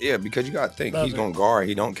 Yeah, because you got to think. He's going to guard.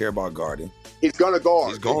 He don't care about guarding. He's going to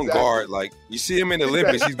guard. He's going to guard. Like, you see him in the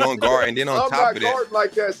Olympics, he's going to guard. And then on top of that. I'm not guarding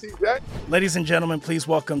like that, CJ. Ladies and gentlemen, please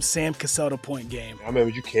welcome Sam Cassell to Point Game. I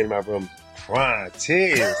remember you came out from crying,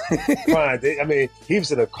 tears. I mean, he was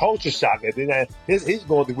in a culture shock. And then he's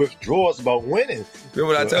going through withdrawals about winning.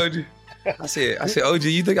 Remember what I told you? I said, OG,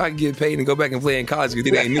 you think I can get paid and go back and play in college because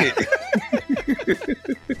it ain't it?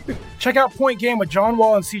 Check out Point Game with John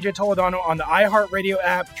Wall and CJ Toledano on the iHeartRadio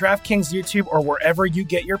app, DraftKings YouTube, or wherever you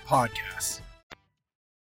get your podcasts.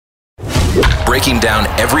 Breaking down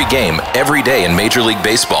every game, every day in Major League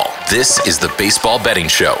Baseball, this is the Baseball Betting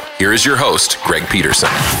Show. Here is your host, Greg Peterson.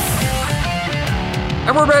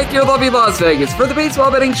 And we're back here in lovely Las Vegas for the Baseball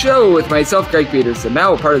Betting Show with myself, Greg Peterson,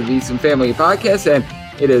 now part of the VSiN Family Podcast, and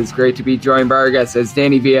it is great to be joined by our guest as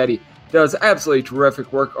Danny Vietti does absolutely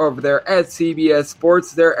terrific work over there at CBS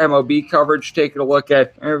Sports, their MLB coverage, taking a look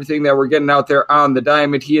at everything that we're getting out there on the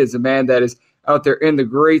diamond. He is a man that is out there in the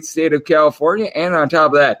great state of California, and on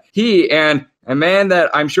top of that, he and a man that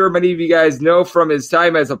I'm sure many of you guys know from his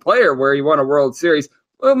time as a player where he won a World Series,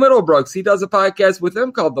 Will Middlebrooks. He does a podcast with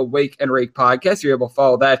him called the Wake and Rake Podcast. You're able to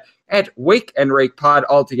follow that at Wake and Rake Pod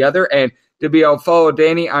altogether, and to be able to follow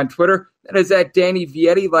Danny on Twitter, that is at Danny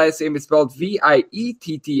Vietti. Last name is spelled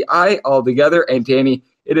Vietti altogether. And Danny,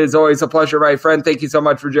 it is always a pleasure, my friend. Thank you so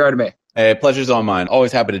much for joining me. Hey, pleasure's all mine.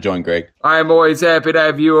 Always happy to join, Greg. I'm always happy to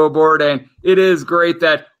have you aboard, and it is great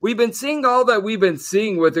that we've been seeing all that we've been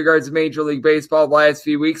seeing with regards to Major League Baseball the last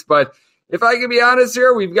few weeks. But if I can be honest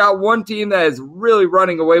here, we've got one team that is really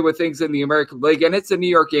running away with things in the American League, and it's the New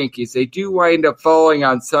York Yankees. They do wind up falling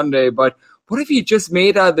on Sunday, but what have you just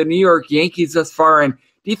made out of the New York Yankees thus far, and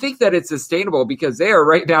do you think that it's sustainable? Because they are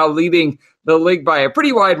right now leading the league by a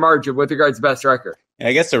pretty wide margin with regards to best record.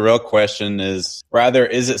 I guess the real question is rather,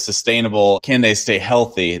 is it sustainable? Can they stay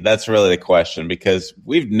healthy? That's really the question, because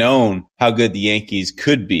we've known how good the Yankees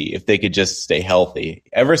could be if they could just stay healthy.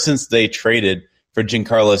 Ever since they traded for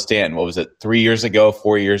Giancarlo Stanton, what was it, 4 years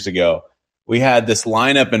ago, we had this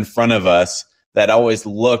lineup in front of us that always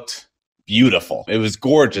looked beautiful. It was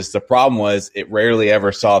gorgeous. The problem was it rarely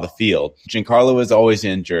ever saw the field. Giancarlo was always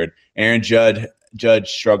injured. Aaron Judge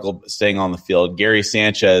struggled staying on the field. Gary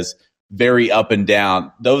Sanchez, very up and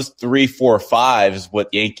down. Those 3, 4, 5 is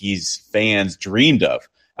what Yankees fans dreamed of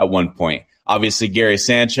at one point. Obviously, Gary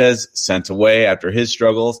Sanchez sent away after his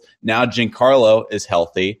struggles. Now Giancarlo is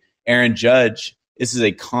healthy. Aaron Judge, this is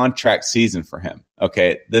a contract season for him.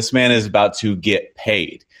 Okay, this man is about to get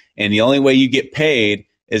paid. And the only way you get paid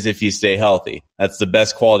is if you stay healthy. That's the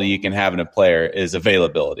best quality you can have in a player is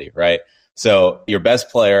availability, right? So your best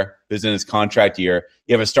player who's in his contract year,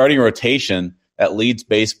 you have a starting rotation that leads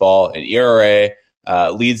baseball in ERA,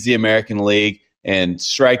 leads the American League in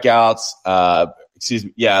strikeouts.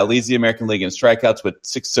 Leads the American League in strikeouts with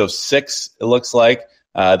 606, it looks like.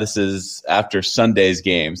 This is after Sunday's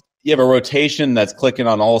games. You have a rotation that's clicking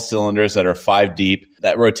on all cylinders that are 5 deep.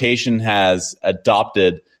 That rotation has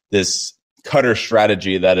adopted this cutter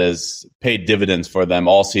strategy that has paid dividends for them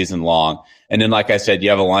all season long. And then, like I said, you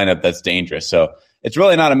have a lineup that's dangerous. So it's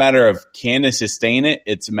really not a matter of can they sustain it.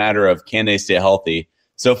 It's a matter of can they stay healthy.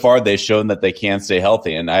 So far, they've shown that they can stay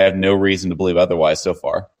healthy, and I have no reason to believe otherwise so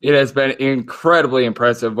far. It has been incredibly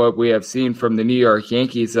impressive what we have seen from the New York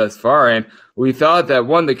Yankees thus far, and we thought that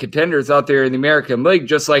one of the contenders out there in the American League,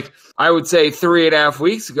 just like I would say 3.5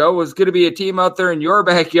 weeks ago, was going to be a team out there in your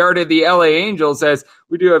backyard of the LA Angels, as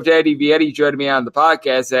we do have Daddy Vietti joining me on the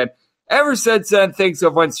podcast, and ever since then, things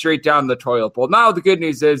have went straight down the toilet bowl. Now, the good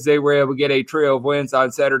news is they were able to get a trio of wins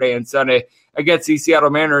on Saturday and Sunday against the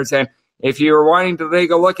Seattle Mariners, and if you were wanting to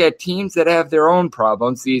take a look at teams that have their own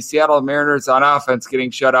problems, the Seattle Mariners on offense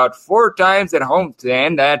getting shut out 4 times at home,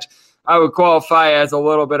 and that I would qualify as a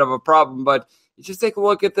little bit of a problem. But you just take a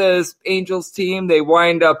look at this Angels team. They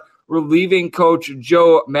wind up relieving Coach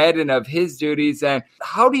Joe Maddon of his duties. And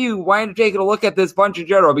how do you wind up taking a look at this bunch in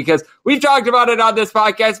general? Because we've talked about it on this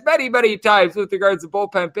podcast many, many times with regards to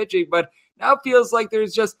bullpen pitching, but now it feels like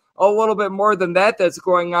there's just a little bit more than that that's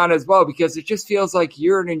going on as well, because it just feels like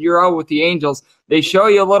year in and year out with the Angels, they show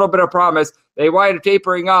you a little bit of promise, they wind up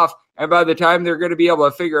tapering off, and by the time they're going to be able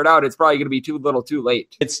to figure it out, it's probably going to be too little too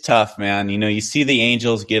late. It's tough, man. You know, you see the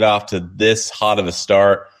Angels get off to this hot of a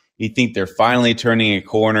start. You think they're finally turning a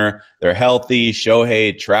corner. They're healthy.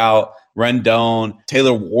 Shohei, Trout, Rendon,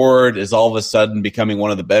 Taylor Ward is all of a sudden becoming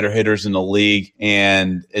one of the better hitters in the league,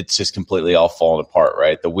 and it's just completely all fallen apart,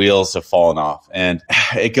 right? The wheels have fallen off, and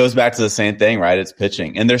it goes back to the same thing, right? It's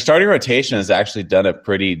pitching. And their starting rotation has actually done a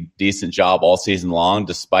pretty decent job all season long,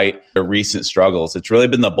 despite their recent struggles. It's really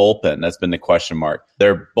been the bullpen that's been the question mark.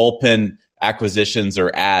 Their bullpen acquisitions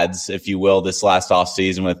or ads, if you will, this last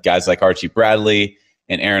offseason with guys like Archie Bradley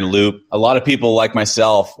and Aaron Loop. A lot of people like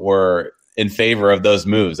myself were in favor of those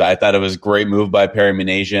moves. I thought it was a great move by Perry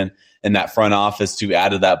Minasian in that front office to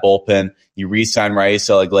add to that bullpen. You re-sign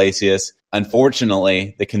Raisel Iglesias.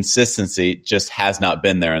 Unfortunately, the consistency just has not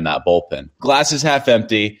been there in that bullpen. Glass is half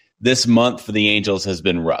empty. This month for the Angels has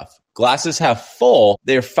been rough. Glass is half full.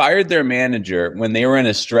 They fired their manager when they were in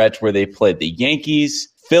a stretch where they played the Yankees,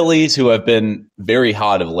 Phillies, who have been very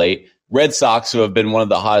hot of late, Red Sox, who have been one of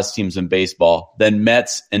the hottest teams in baseball, then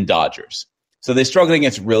Mets and Dodgers. So they struggled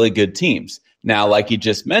against really good teams. Now, like you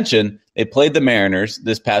just mentioned, they played the Mariners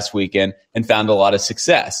this past weekend and found a lot of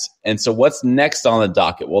success. And so what's next on the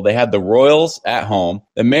docket? Well, they had the Royals at home,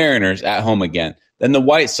 the Mariners at home again, then the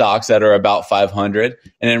White Sox that are about 500.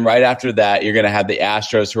 And then right after that, you're going to have the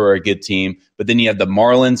Astros, who are a good team. But then you have the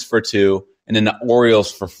Marlins for 2 and then the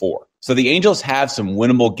Orioles for 4. So the Angels have some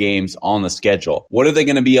winnable games on the schedule. What are they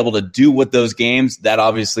going to be able to do with those games? That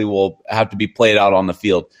obviously will have to be played out on the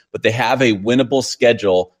field. But they have a winnable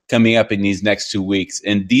schedule coming up in these next 2 weeks.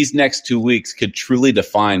 And these next 2 weeks could truly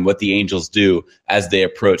define what the Angels do as they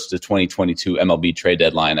approach the 2022 MLB trade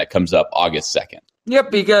deadline that comes up August 2nd.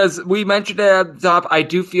 Yep, because we mentioned it at the top. I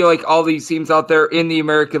do feel like all these teams out there in the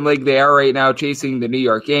American League, they are right now chasing the New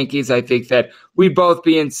York Yankees. I think that we'd both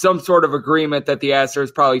be in some sort of agreement that the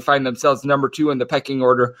Astros probably find themselves number 2 in the pecking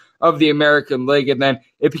order of the American League. And then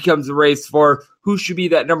it becomes a race for who should be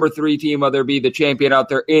that number 3 team, whether it be the champion out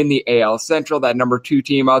there in the AL Central, that number 2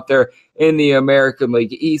 team out there in the American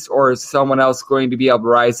League East, or is someone else going to be able to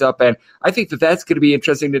rise up? And I think that that's going to be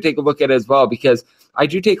interesting to take a look at as well, because I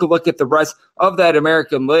do take a look at the rest of that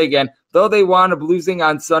American League, and though they wound up losing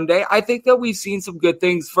on Sunday, I think that we've seen some good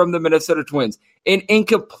things from the Minnesota Twins. An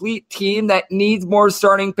incomplete team that needs more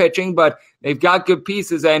starting pitching, but they've got good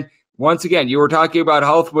pieces. And once again, you were talking about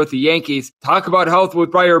health with the Yankees. Talk about health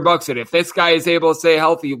with Byron Buxton. If this guy is able to stay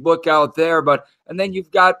healthy, look out there. And then you've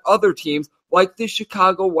got other teams like the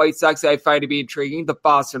Chicago White Sox that I find to be intriguing. The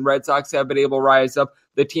Boston Red Sox have been able to rise up.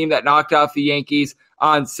 The team that knocked off the Yankees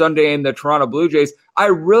on Sunday in the Toronto Blue Jays. I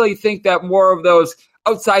really think that more of those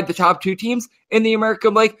outside the top two teams in the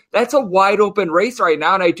American League, that's a wide open race right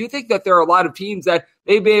now. And I do think that there are a lot of teams that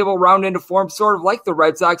they'd be able to round into form sort of like the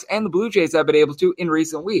Red Sox and the Blue Jays have been able to in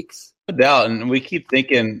recent weeks. No doubt. And we keep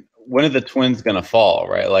thinking, when are the Twins going to fall,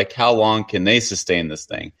 right? Like, how long can they sustain this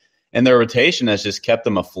thing? And their rotation has just kept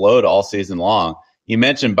them afloat all season long. You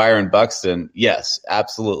mentioned Byron Buxton. Yes,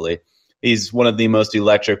 absolutely. He's one of the most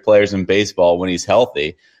electric players in baseball when he's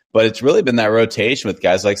healthy. But it's really been that rotation with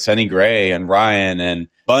guys like Sonny Gray and Ryan and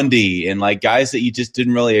Bundy and like guys that you just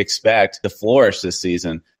didn't really expect to flourish this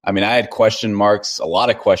season. I mean, I had question marks, a lot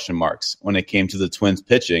of question marks when it came to the Twins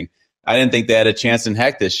pitching. I didn't think they had a chance in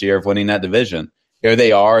heck this year of winning that division. Here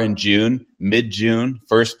they are in June, mid-June,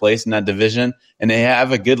 first place in that division, and they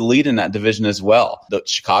have a good lead in that division as well.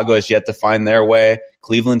 Chicago has yet to find their way.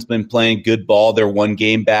 Cleveland's been playing good ball. They're one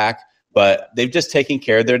game back. But they've just taken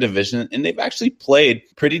care of their division, and they've actually played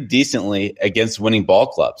pretty decently against winning ball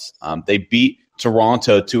clubs. They beat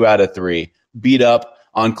Toronto 2 out of 3, beat up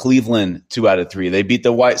on Cleveland 2 out of 3. They beat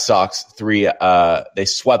the White Sox 3. They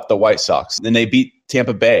swept the White Sox. Then they beat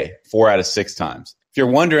Tampa Bay 4 out of 6 times. If you're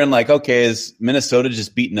wondering, like, okay, is Minnesota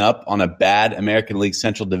just beaten up on a bad American League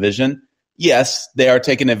Central Division? Yes, they are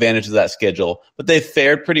taking advantage of that schedule, but they've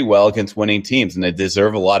fared pretty well against winning teams, and they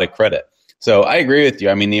deserve a lot of credit. So I agree with you.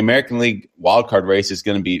 I mean, the American League wildcard race is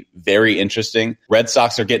going to be very interesting. Red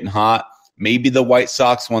Sox are getting hot. Maybe the White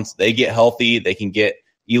Sox, once they get healthy, they can get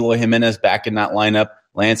Eloy Jimenez back in that lineup.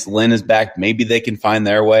 Lance Lynn is back. Maybe they can find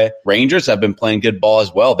their way. Rangers have been playing good ball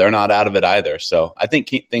as well. They're not out of it either. So I think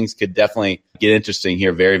things could definitely get interesting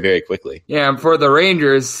here very, very quickly. Yeah, and for the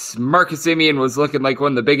Rangers, Marcus Semien was looking like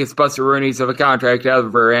one of the biggest bustaroonies of a contract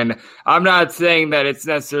ever. And I'm not saying that it's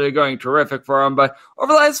necessarily going terrific for him, but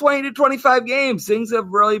over the last 20 to 25 games, things have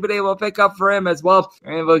really been able to pick up for him as well.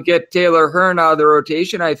 And able to get Taylor Hearn out of the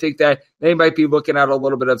rotation. I think that they might be looking at a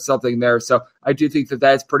little bit of something there. So I do think that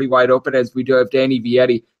that's pretty wide open, as we do have Danny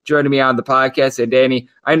Vietti joining me on the podcast. And Danny,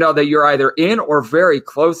 I know that you're either in or very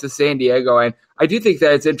close to San Diego, and I do think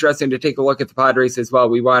that it's interesting to take a look at the Padres as well.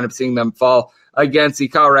 We wound up seeing them fall against the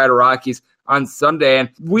Colorado Rockies on Sunday, and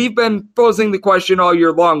we've been posing the question all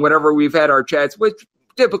year long whenever we've had our chats, which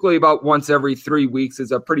typically about once every 3 weeks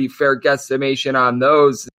is a pretty fair guesstimation on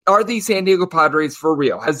those. Are the San Diego Padres for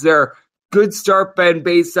real? Has their good start been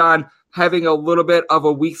based on having a little bit of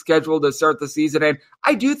a weak schedule to start the season? And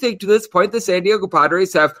I do think to this point, the San Diego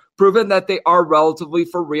Padres have proven that they are relatively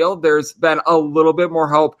for real. There's been a little bit more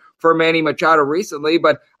help for Manny Machado recently,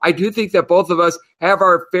 but I do think that both of us have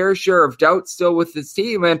our fair share of doubts still with this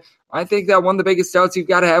team. And I think that one of the biggest doubts you've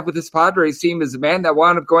got to have with this Padres team is the man that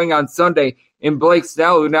wound up going on Sunday in Blake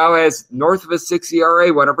Snell, who now has north of a 6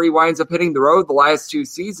 ERA whenever he winds up hitting the road the last 2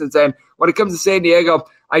 seasons. And when it comes to San Diego,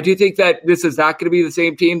 I do think that this is not going to be the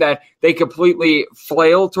same team that they completely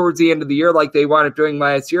flail towards the end of the year like they wound up doing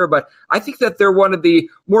last year. But I think that they're one of the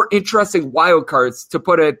more interesting wild cards, to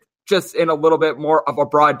put it just in a little bit more of a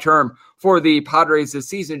broad term, for the Padres this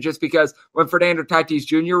season, just because when Fernando Tatis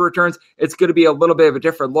Jr. returns, it's going to be a little bit of a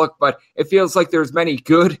different look, but it feels like there's many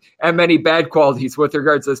good and many bad qualities with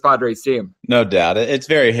regards to this Padres team. No doubt. It's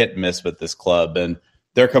very hit and miss with this club, and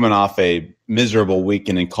they're coming off a miserable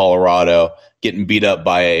weekend in Colorado, getting beat up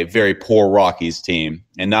by a very poor Rockies team.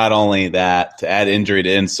 And not only that, to add injury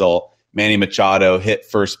to insult, Manny Machado hit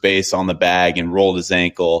first base on the bag and rolled his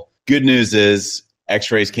ankle. Good news is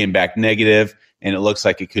X-rays came back negative, and it looks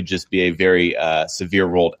like it could just be a very severe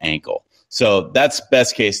rolled ankle. So that's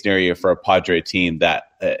best case scenario for a Padre team, that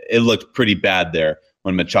it looked pretty bad there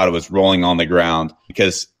when Machado was rolling on the ground,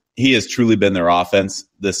 because he has truly been their offense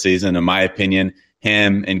this season. In my opinion,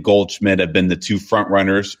 him and Goldschmidt have been the 2 front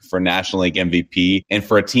runners for National League MVP. And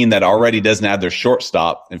for a team that already doesn't have their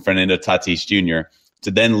shortstop in Fernando Tatis Jr., to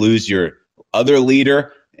then lose your other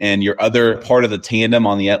leader and your other part of the tandem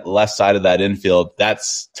on the left side of that infield,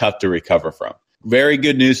 that's tough to recover from. Very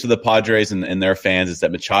good news for the Padres and their fans is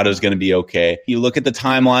that Machado is going to be okay. You look at the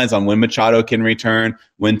timelines on when Machado can return,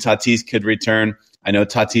 when Tatis could return. I know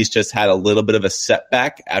Tatis just had a little bit of a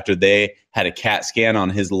setback after they had a CAT scan on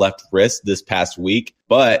his left wrist this past week,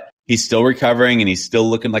 but he's still recovering and he's still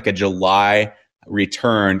looking like a July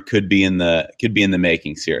return could be in the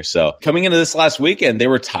makings here. So coming into this last weekend, they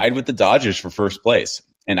were tied with the Dodgers for first place.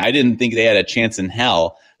 And I didn't think they had a chance in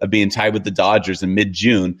hell of being tied with the Dodgers in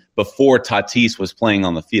mid-June before Tatis was playing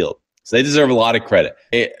on the field. So they deserve a lot of credit.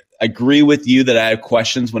 I agree with you that I have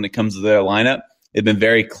questions when it comes to their lineup. They've been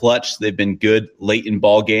very clutch. They've been good late in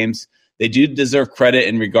ball games. They do deserve credit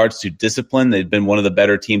in regards to discipline. They've been one of the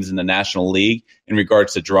better teams in the National League in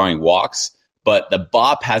regards to drawing walks. But the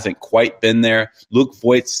bop hasn't quite been there. Luke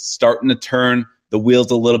Voigt's starting to turn the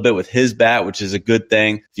wheels a little bit with his bat, which is a good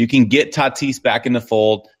thing. If you can get Tatis back in the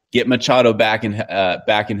fold, get Machado back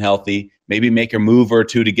and healthy, maybe make a move or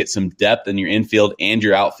two to get some depth in your infield and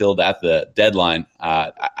your outfield at the deadline.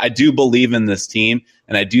 I do believe in this team,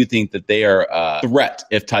 and I do think that they are a threat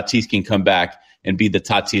if Tatis can come back and be the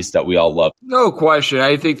Tatis that we all love. No question.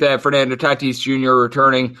 I think that Fernando Tatis Jr.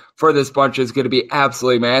 returning for this bunch is going to be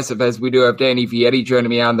absolutely massive, as we do have Danny Vietti joining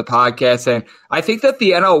me on the podcast. And I think that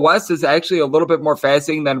the NL West is actually a little bit more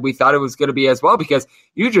fascinating than we thought it was going to be as well, because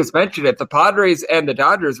you just mentioned it. The Padres and the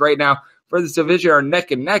Dodgers right now for this division are neck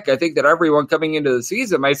and neck. I think that everyone coming into the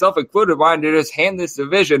season, myself included, wanted to just hand this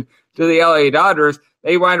division to the LA Dodgers.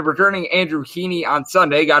 They wind up returning Andrew Heaney on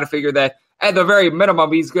Sunday. Got to figure that at the very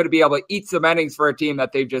minimum, he's going to be able to eat some innings for a team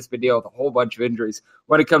that they've just been dealing with a whole bunch of injuries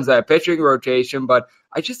when it comes to that pitching rotation. But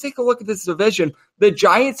I just take a look at this division. The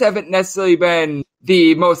Giants haven't necessarily been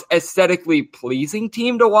the most aesthetically pleasing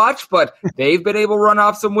team to watch, but they've been able to run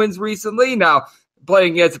off some wins recently. Now,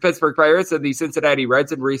 playing against the Pittsburgh Pirates and the Cincinnati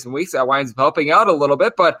Reds in recent weeks, that winds up helping out a little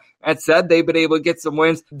bit. But that said, they've been able to get some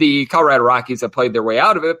wins. The Colorado Rockies have played their way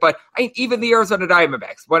out of it. But even the Arizona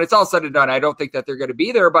Diamondbacks, when it's all said and done, I don't think that they're going to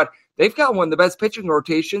be there. But they've got one of the best pitching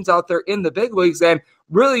rotations out there in the big leagues. And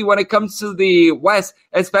really, when it comes to the West,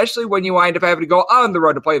 especially when you wind up having to go on the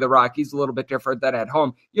road to play the Rockies, a little bit different than at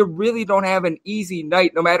home, you really don't have an easy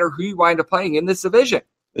night no matter who you wind up playing in this division.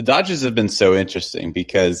 The Dodgers have been so interesting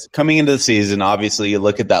because coming into the season, obviously you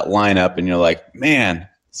look at that lineup and you're like, man,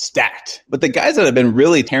 stacked. But the guys that have been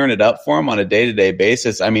really tearing it up for him on a day-to-day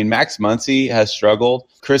basis, I mean, Max Muncy has struggled.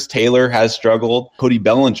 Chris Taylor has struggled. Cody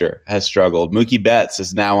Bellinger has struggled. Mookie Betts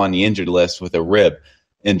is now on the injured list with a rib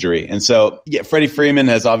injury. And so, yeah, Freddie Freeman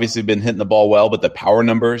has obviously been hitting the ball well, but the power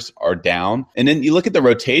numbers are down. And then you look at the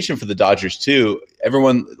rotation for the Dodgers too.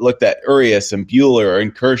 Everyone looked at Urias and Buehler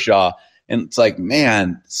and Kershaw, and it's like,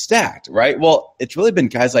 man, stacked, right? Well, it's really been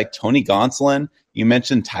guys like Tony Gonsolin. You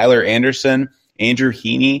mentioned Tyler Anderson, Andrew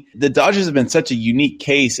Heaney. The Dodgers have been such a unique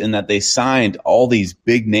case in that they signed all these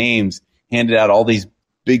big names, handed out all these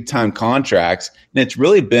big-time contracts, and it's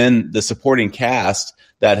really been the supporting cast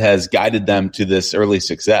that has guided them to this early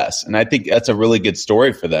success. And I think that's a really good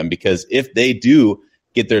story for them, because if they do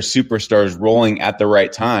get their superstars rolling at the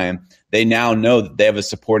right time, they now know that they have a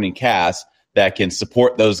supporting cast that can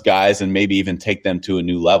support those guys and maybe even take them to a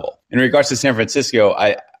new level. In regards to San Francisco,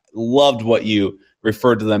 I loved what you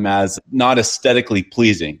referred to them as not aesthetically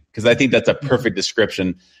pleasing, because I think that's a perfect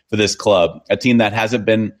description for this club. A team that hasn't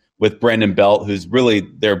been with Brandon Belt, who's really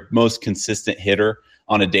their most consistent hitter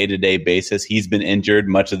on a day-to-day basis. He's been injured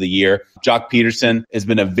much of the year. Jock Peterson has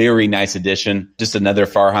been a very nice addition, just another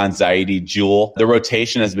Farhan Zaidi jewel. The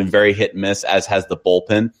rotation has been very hit and miss, as has the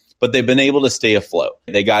bullpen, but they've been able to stay afloat.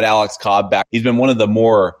 They got Alex Cobb back. He's been one of the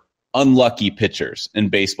more unlucky pitchers in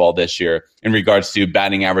baseball this year in regards to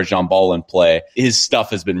batting average on ball in play. His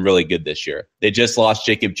stuff has been really good this year. They just lost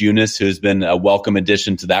Jacob Junis, who's been a welcome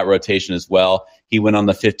addition to that rotation as well. He went on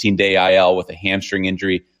the 15-day IL with a hamstring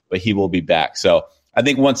injury, but he will be back. So I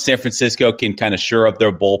think once San Francisco can kind of shore up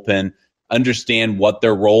their bullpen, understand what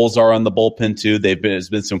their roles are on the bullpen too. There's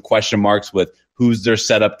been some question marks with who's their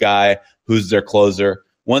setup guy, who's their closer.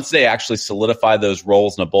 Once they actually solidify those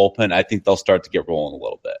roles in the bullpen, I think they'll start to get rolling a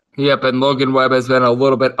little bit. Yep, and Logan Webb has been a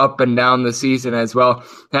little bit up and down this season as well.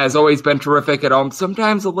 Has always been terrific at home.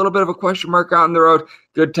 Sometimes a little bit of a question mark on the road.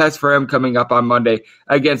 Good test for him coming up on Monday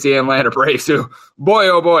against the Atlanta Braves, who, boy,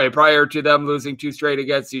 oh boy, prior to them losing 2 straight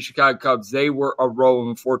against the Chicago Cubs, they were a roll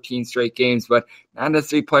in 14 straight games, but not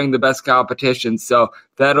necessarily playing the best competition. So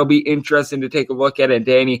that'll be interesting to take a look at. And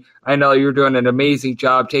Danny, I know you're doing an amazing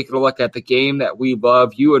job taking a look at the game that we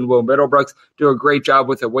love. You and Will Middlebrooks do a great job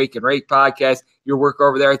with the Wake and Rake podcast. Your work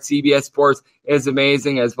over there at CBS Sports is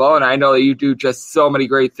amazing as well. And I know that you do just so many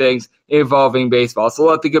great things involving baseball. So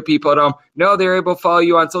let the good people at home know they're able to follow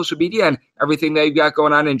you on social media and everything that you've got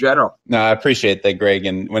going on in general. No, I appreciate that, Greg.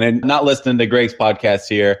 And when you're not listening to Greg's podcast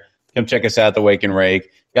here, come check us out at the Wake and Rake.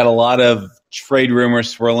 Got a lot of trade rumors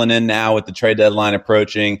swirling in now with the trade deadline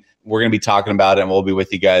approaching. we're going to be talking about it, and we'll be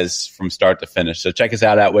with you guys from start to finish. So check us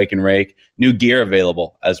out at Wake and Rake. New gear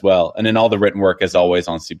available as well. And then all the written work, as always,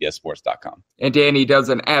 on CBSSports.com. And Danny does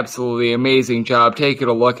an absolutely amazing job taking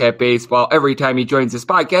a look at baseball every time he joins this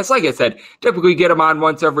podcast. Like I said, typically get him on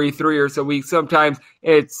once every 3 or so weeks. Sometimes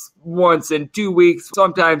it's once in 2 weeks.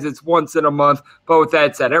 Sometimes it's once in a month. But with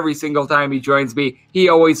that said, every single time he joins me, he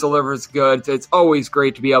always delivers goods. It's always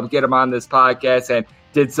great to be able to get him on this podcast, and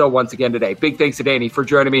did so once again today. Big thanks to Danny for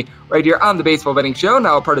joining me right here on the Baseball Betting Show,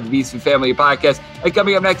 now a part of the VSiN Family Podcast. And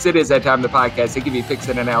coming up next, it is that time of the podcast to give you picks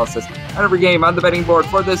and analysis on every game on the betting board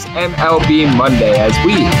for this MLB Monday as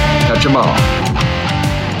we touch them all.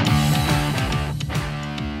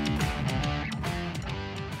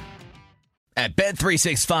 At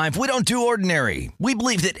Bet365, we don't do ordinary. We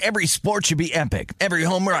believe that every sport should be epic. Every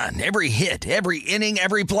home run, every hit, every inning,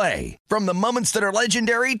 every play. From the moments that are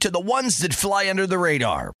legendary to the ones that fly under the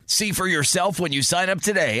radar. See for yourself when you sign up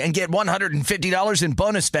today and get $150 in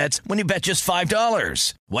bonus bets when you bet just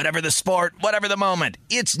 $5. Whatever the sport, whatever the moment,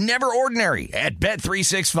 it's never ordinary at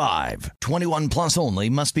Bet365. 21 plus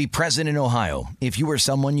only. Must be present in Ohio. If you or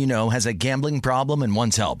someone you know has a gambling problem and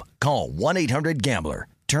wants help, call 1-800-GAMBLER.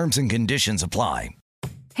 Terms and conditions apply.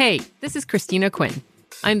 Hey, this is Christina Quinn.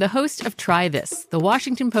 I'm the host of Try This, the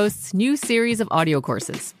Washington Post's new series of audio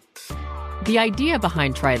courses. The idea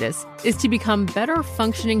behind Try This is to become better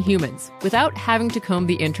functioning humans without having to comb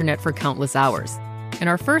the internet for countless hours. In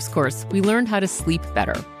our first course, we learned how to sleep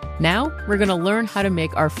better. Now, we're going to learn how to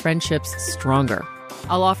make our friendships stronger.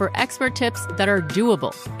 I'll offer expert tips that are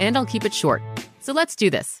doable, and I'll keep it short. So let's do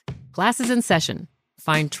this. Class is in session.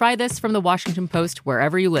 Find Try This from the Washington Post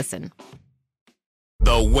wherever you listen.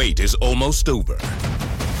 The wait is almost over.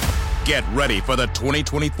 Get ready for the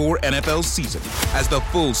 2024 NFL season as the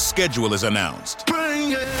full schedule is announced.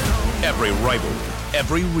 Every rivalry,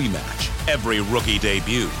 every rematch, every rookie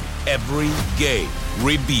debut, every game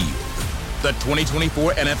revealed. The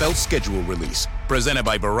 2024 NFL schedule release, presented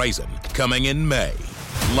by Verizon, coming in May.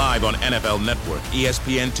 Live on NFL Network,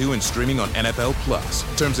 ESPN2, and streaming on NFL Plus.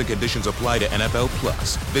 Terms and conditions apply to NFL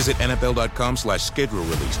Plus. Visit NFL.com/schedule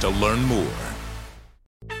release to learn more.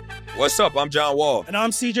 What's up? I'm John Wall. And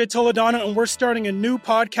I'm CJ Toledano, and we're starting a new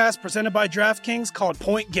podcast presented by DraftKings called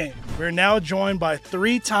Point Game. We're now joined by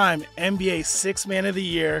 3-time NBA Sixth Man of the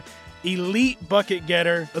Year, elite bucket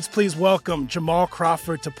getter. Let's please welcome Jamal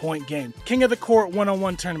Crawford to Point Game. King of the Court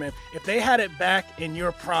one-on-one tournament. If they had it back in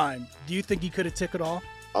your prime, do you think you could have took it all?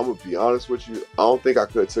 I'm going to be honest with you. I don't think I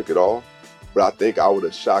could have took it all, but I think I would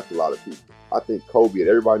have shocked a lot of people. I think Kobe and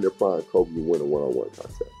everybody in their prime, Kobe would win a one-on-one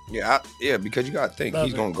contest. Yeah, because you got to think,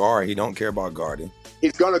 he's going to guard. He don't care about guarding.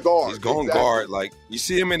 He's going to guard. He's going to guard. Like, you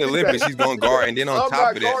see him in the Olympics, he's going to guard. And then on top of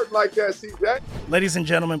that. I'm not guarding like that, CJ. Ladies and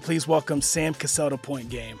gentlemen, please welcome Sam Cassell to Point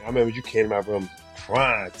Game. I remember you came out from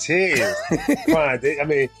crying, tears. I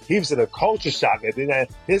mean, he was in a culture shock. And then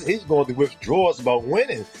he's going through withdrawals about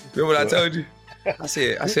winning. Remember what I told you? I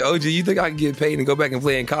said, OG, you think I can get paid and go back and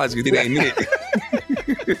play in college because it ain't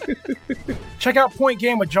it? Check out Point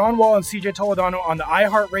Game with John Wall and CJ Toledano on the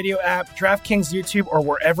iHeartRadio app, DraftKings YouTube, or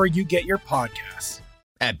wherever you get your podcasts.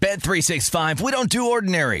 At Bet365, we don't do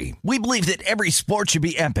ordinary. We believe that every sport should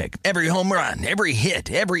be epic. Every home run, every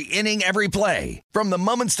hit, every inning, every play. From the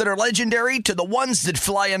moments that are legendary to the ones that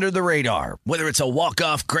fly under the radar. Whether it's a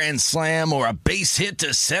walk-off grand slam or a base hit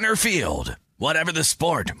to center field. Whatever the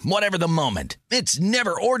sport, whatever the moment, it's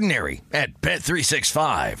never ordinary at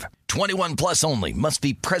Bet365. 21 plus only. Must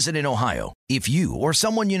be present in Ohio. If you or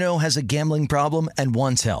someone you know has a gambling problem and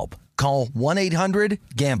wants help, call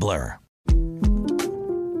 1-800-GAMBLER.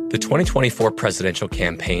 The 2024 presidential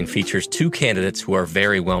campaign features two candidates who are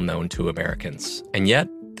very well known to Americans. And yet,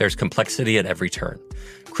 there's complexity at every turn.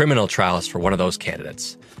 Criminal trials for one of those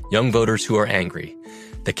candidates. Young voters who are angry.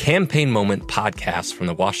 The Campaign Moment podcast from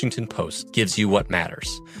the Washington Post gives you what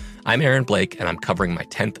matters. I'm Aaron Blake, and I'm covering my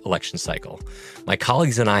 10th election cycle. My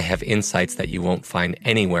colleagues and I have insights that you won't find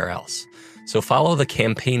anywhere else. So follow the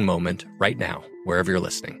Campaign Moment right now, wherever you're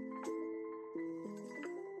listening.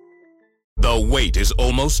 The wait is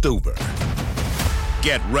almost over.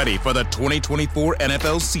 Get ready for the 2024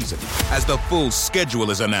 NFL season as the full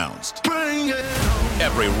schedule is announced.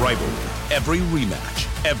 Every rivalry, every rematch,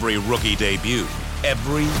 every rookie debut,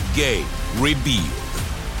 every game revealed.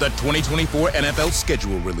 The 2024 NFL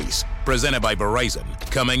schedule release, presented by Verizon,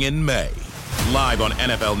 coming in May. Live on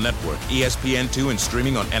NFL Network, ESPN2, and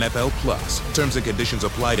streaming on NFL Plus. Terms and conditions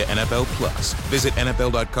apply to NFL Plus. Visit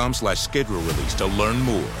NFL.com/schedule release to learn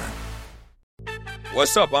more.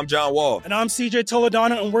 What's up? I'm John Wall. And I'm CJ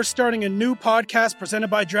Toledano, and we're starting a new podcast presented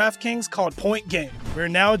by DraftKings called Point Game. We're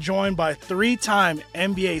now joined by 3-time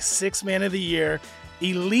NBA Sixth Man of the Year,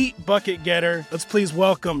 elite bucket getter. Let's please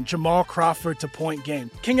welcome Jamal Crawford to Point Game.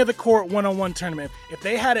 King of the Court one-on-one tournament. If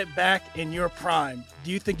they had it back in your prime,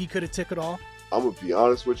 do you think you could have took it all? I'm going to be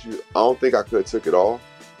honest with you. I don't think I could have took it all,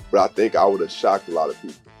 but I think I would have shocked a lot of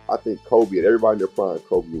people. I think Kobe and everybody in their prime,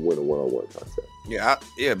 Kobe would win a one-on-one contest.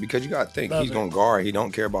 Yeah, because you got to think. He's going to guard. He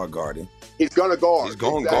don't care about guarding. He's going to guard. He's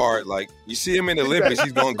going to guard. Like, you see him in the Olympics,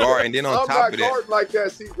 he's going to guard. And then on top of that. I'm not guarding like that,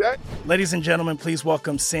 CJ. Ladies and gentlemen, please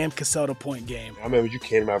welcome Sam Cassell to Point Game. I remember you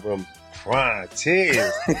came in my room crying,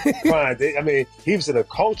 tears, crying. I mean, he was in a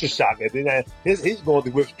culture shock. And then he's going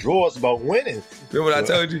through withdrawals about winning. Remember what I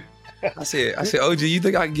told you? I said, OG, you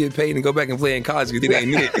think I can get paid and go back and play in college because it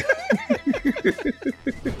ain't it?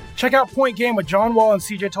 Check out Point Game with John Wall and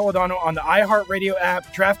CJ Toledano on the iHeartRadio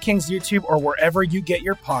app, DraftKings YouTube, or wherever you get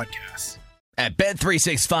your podcasts. At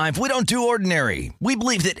Bet365, we don't do ordinary. We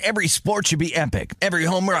believe that every sport should be epic. Every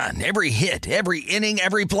home run, every hit, every inning,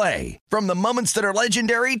 every play. From the moments that are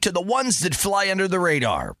legendary to the ones that fly under the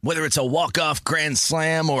radar. Whether it's a walk-off grand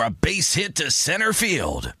slam or a base hit to center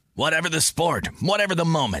field. Whatever the sport, whatever the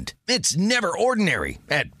moment, it's never ordinary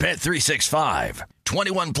at Bet365.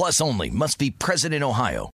 21 plus only. Must be present in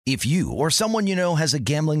Ohio. If you or someone you know has a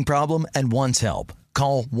gambling problem and wants help,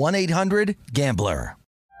 call 1-800-GAMBLER.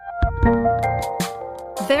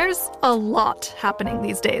 There's a lot happening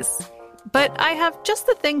these days, but I have just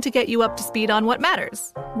the thing to get you up to speed on what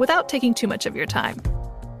matters without taking too much of your time.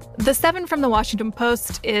 The 7 from the Washington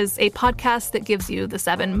Post is a podcast that gives you the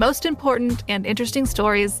 7 most important and interesting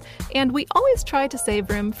stories, and we always try to save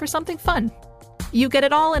room for something fun. You get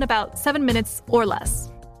it all in about 7 minutes or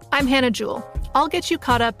less. I'm Hannah Jewell. I'll get you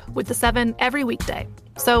caught up with the 7 every weekday.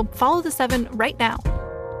 So follow the 7 right now.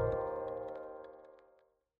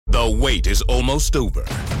 The wait is almost over.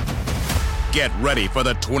 Get ready for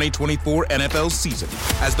the 2024 NFL season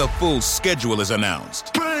as the full schedule is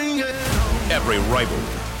announced. Every rivalry,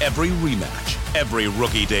 every rematch, every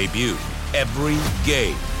rookie debut, every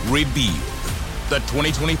game revealed. The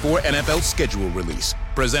 2024 NFL schedule release,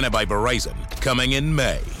 presented by Verizon, coming in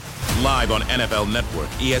May. Live on NFL Network,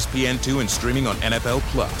 ESPN2, and streaming on NFL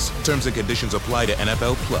Plus. Terms and conditions apply to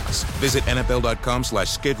NFL Plus. Visit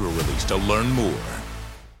NFL.com/schedule release to learn more.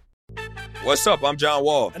 What's up? I'm John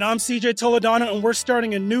Wall. And I'm CJ Toledano, and we're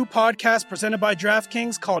starting a new podcast presented by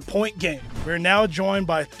DraftKings called Point Game. We're now joined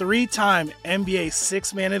by 3-time NBA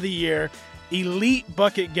Sixth Man of the Year, elite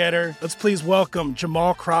bucket getter. Let's please welcome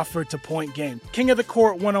Jamal Crawford to Point Game. King of the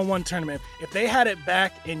Court one-on-one tournament. If they had it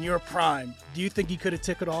back in your prime, do you think you could have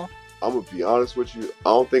took it all? I'm going to be honest with you. I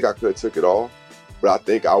don't think I could have took it all, but I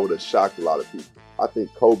think I would have shocked a lot of people. I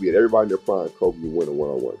think Kobe and everybody in their prime, Kobe would win a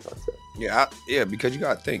one-on-one contest. Yeah, because you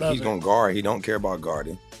got to think. He's going to guard. He don't care about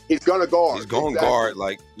guarding. He's going to guard. He's going to guard.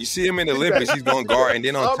 Like, you see him in the Olympics, he's going to guard. And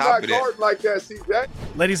then on top of that. I'm not guarding like that, CJ.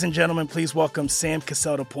 Ladies and gentlemen, please welcome Sam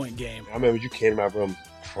Cassell to Point Game. I remember you came in my room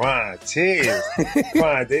crying, tears,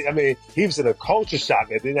 crying. I mean, he was in a culture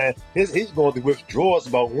shock. And then he's going through withdrawals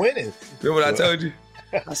about winning. Remember what I told you?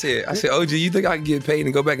 I said, OG, you think I can get paid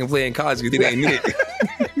and go back and play in college because it ain't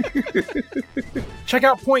it? Check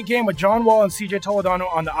out Point Game with John Wall and CJ Toledano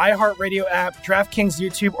on the iHeartRadio app, DraftKings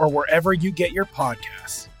YouTube, or wherever you get your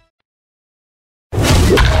podcasts.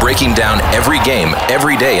 Breaking down every game,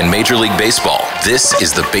 every day in Major League Baseball. This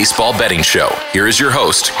is the Baseball Betting Show. Here is your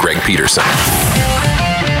host, Greg Peterson.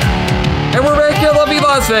 And we're back here at lovely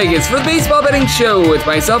Las Vegas for the Baseball Betting Show with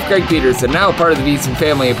myself, Greg Peterson, now part of the VSiN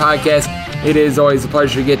Family Podcast. It is always a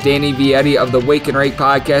pleasure to get Danny Vietti of the Wake and Rake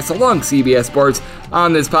Podcast along CBS Sports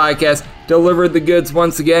on this podcast. Delivered the goods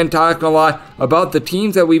once again, talking a lot about the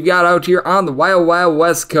teams that we've got out here on the Wild Wild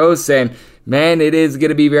West Coast. And man, it is going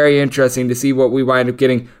to be very interesting to see what we wind up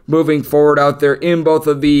getting moving forward out there in both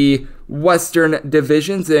of the Western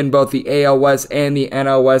divisions, in both the AL West and the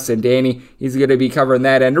NL West. And Danny, he's going to be covering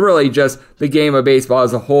that and really just the game of baseball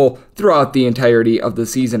as a whole throughout the entirety of the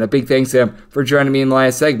season. A big thanks to him for joining me in the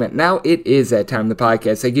last segment. Now it is that time of the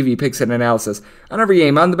podcast. I give you picks and analysis on every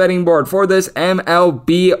game on the betting board for this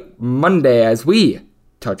MLB Monday as we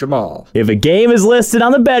touch them all. If a game is listed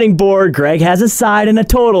on the betting board, Greg has a side and a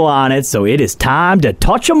total on it, so it is time to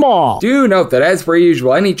touch them all. Do note that, as per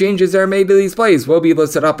usual, any changes that are made to these plays will be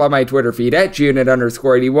listed up on my Twitter feed at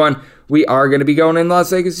GUnit_81. We are going to be going in Las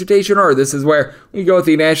Vegas rotation order. This is where we go with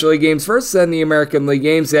the National League games first, then the American League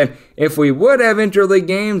games. And if we would have interleague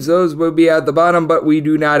games, those would be at the bottom, but we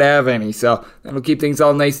do not have any. So that'll keep things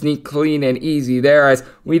all nice, neat, clean, and easy there as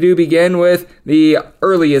we do begin with the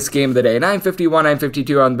earliest game of the day. 9:51,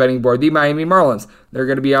 9:52 on the betting board, the Miami Marlins. They're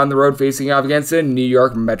going to be on the road facing off against the New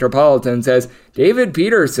York Metropolitans as David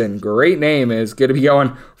Peterson, great name, is going to be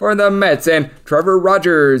going for the Mets. And Trevor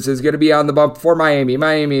Rogers is going to be on the bump for Miami.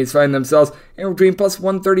 Miami is finding themselves and between plus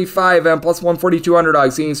 135 and plus 142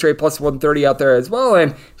 underdogs, seeing straight plus 130 out there as well.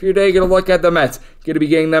 And if you're taking a look at the Mets, going to be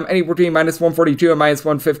getting them anywhere between minus 142 and minus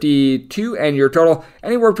 152, and your total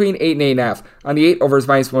anywhere between 8 and 8.5. On the 8, over is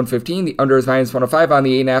minus 115, the under is minus 105. On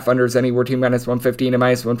the 8.5, under is anywhere between minus 115 and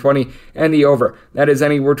minus 120, and the over, that is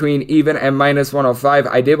anywhere between even and minus 105.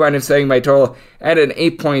 I did wind up setting my total at an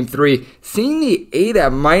 8.3. Seeing the 8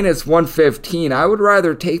 at minus 115, I would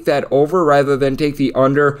rather take that over rather than take the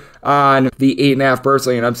under on the 8.5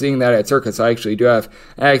 personally, and I'm seeing that at Circus, so I actually do have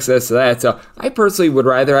access to that. So I personally would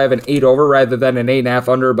rather have an 8 over rather than an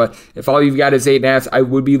 8.5 under, but if all you've got is 8.5, I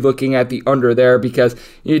would be looking at the under there, because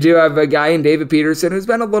you do have a guy in David Peterson who's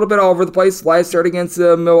been a little bit all over the place. Last start against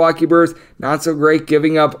the Milwaukee Brewers, not so great,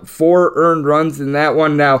 giving up 4 earned runs in that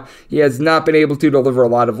one. Now, he has not been able to deliver a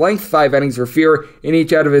lot of length, 5 innings for fewer in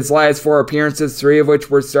each out of his last 4 appearances, 3 of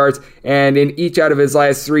which were starts, and in each out of his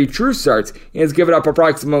last 3 true starts, he has given up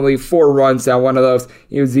approximately 4 runs. Now, one of those,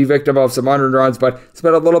 he was the victim of some unearned runs, but it's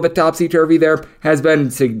been a little bit topsy-turvy there. Has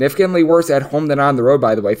been significantly worse at home than on the road,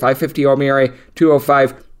 by the way. 5.50 home ERA,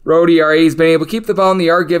 2.05 road ERA. He's been able to keep the ball in the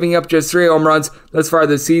yard, giving up just 3 home runs thus far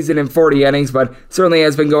this season in 40 innings, but certainly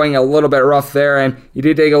has been going a little bit rough there. And you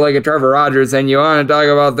do take a look at Trevor Rogers, and you want to talk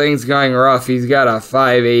about things going rough. He's got a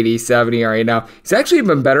 5.87 ERA. Now, he's actually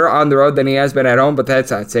been better on the road than he has been at home, but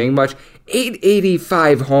that's not saying much.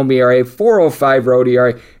 8.85 home ERA, 4.05 road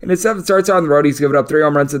ERA. In his 7 starts on the road, he's given up 3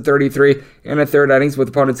 home runs in 33 and a third innings, with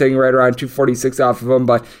opponents hitting right around 246 off of him,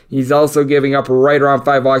 but he's also giving up right around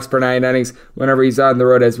 5 walks per 9 innings whenever he's on the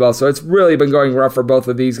road as well. So it's really been going rough for both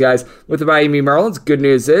of these guys. With the Miami Marlins, good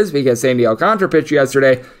news is, because Sandy Alcantara pitched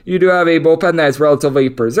yesterday, you do have a bullpen that's relatively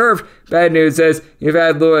preserved. Bad news is, you've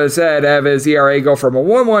had Luis Ed have his ERA go from a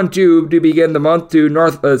 1.12 to begin the month to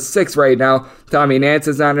north of 6 right now. Tommy Nance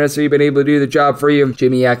has not necessarily been able to do the job for you.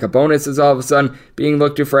 Jimmy Yacobonis is all of a sudden being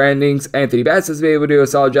looked to for endings. Anthony Bass has been able to do a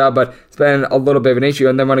solid job, but it's been a little bit of an issue.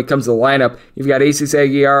 And then when it comes to the lineup, you've got Jesus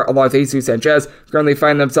Aguilar along with Jesus Sanchez currently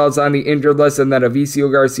find themselves on the injured list, and then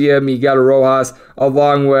Avicio Garcia, Miguel Rojas,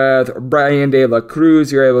 along with Brian De La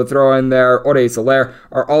Cruz, you're able to throw in there, Ore Soler,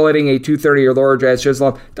 are all hitting a 230 or lower. Jazz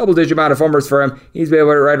Chisholm, double-digit amount of homers for him. He's been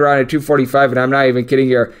able to right around at 245, and I'm not even kidding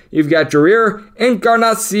here. You've got Javier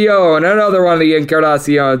Encarnacion, another one of the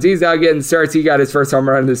Encarnacions. He's out getting starts. He got his first home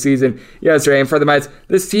run of the season yesterday. And for the Mets,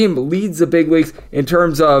 this team leads the big leagues in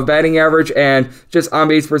terms of batting average and just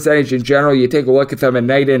on-base percentage in general. You take a look at them and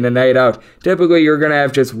night in and night out. Typically, you're going to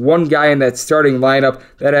have just one guy in that starting lineup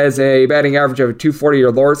that has a batting average of a 240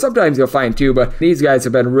 or lower. Sometimes you'll find 2, but these guys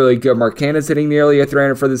have been really good. Mark Canha's hitting nearly a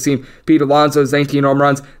 300 for this team. Pete Alonso's 19 home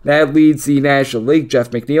runs. That leads the National League. Jeff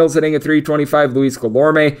McNeil's hitting at 325. Luis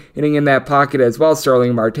Guillorme hitting in that pocket as well.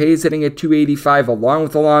 Starling Marte's hitting at 285 along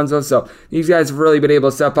with Alonso. So these guys have really been able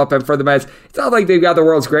to step up. And for the Mets, it's not like they've got the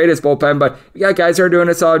world's greatest bullpen, but you got guys who are doing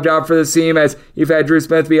a solid job for this team, as you've had Drew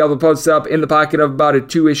Smith be able to post up in the pocket of about a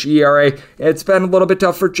 2-ish ERA. It's been a little bit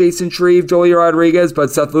tough for Jason Shreve, Joely Rodriguez, but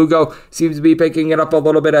Seth Lugo seems to be picking it up a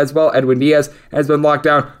little bit as well. Edwin Diaz has been locked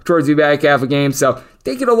down towards the back half of game. So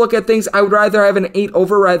taking a look at things, I would rather have an 8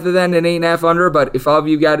 over rather than an 8.5 under, but if all of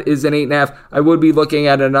you got is an 8.5, I would be looking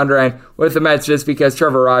at an under end with the Mets, just because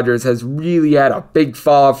Trevor Rogers has really had a big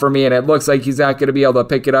fall for me, and it looks like he's not going to be able to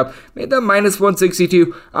pick it up. Made them minus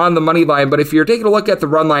 162 on the money line, but if you're taking a look at the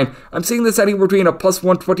run line, I'm seeing this anywhere between a plus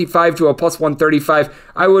 125 to a plus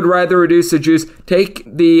 135. I would rather reduce the juice, take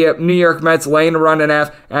the New York Mets laying a run and a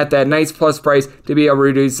half at that nice plus price to be able to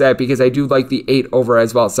reduce that, because I do like the 8 over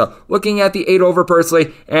as well. So looking at the 8 over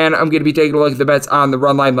personally, and I'm going to be taking a look at the Mets on the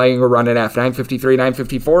run line, laying a run and a half. 953,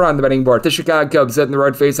 954 on the betting board. The Chicago Cubs setting the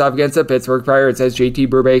road face off against the Pittsburgh Pirates, as JT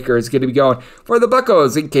Brubaker is going to be going for the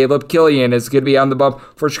Buccos, and Caleb Killian is going to be on the bump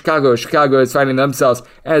for Chicago. Chicago is finding themselves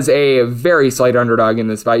as a very slight underdog in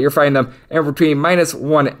this spot. You're finding them in between minus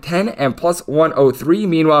 110 and plus 103.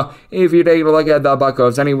 Meanwhile, if you're taking a look at the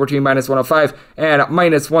Buccos, anywhere between minus 105 and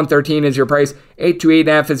minus 113 is your price. 8 to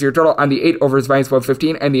 8.5 is your total. On the 8, over is minus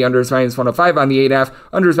 115, and the under is minus 105. On the 8.5,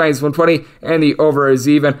 under is minus 120, and the over is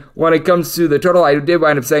even. When it comes to the total, I did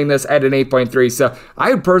wind up saying this at an 8.3. So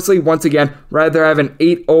I would personally, once again, rather have an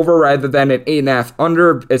 8 over rather than an 8.5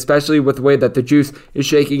 under, especially with the way that the juice is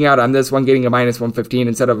shaking out on this one, getting a minus 115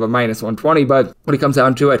 instead of a minus 120. But when it comes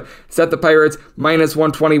down to it, set the Pirates minus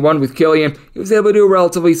 121 with Killian. He was able to do a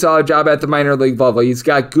relatively solid job at the minor league level. He's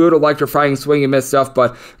got good electrifying swing and miss stuff,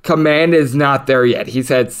 but command is not there. there yet. He's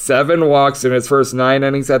had 7 walks in his first 9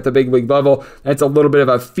 innings at the big league level. That's a little bit of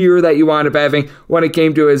a fear that you wind up having when it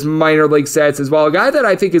came to his minor league stats as well. A guy that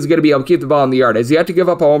I think is going to be able to keep the ball in the yard. Has yet to give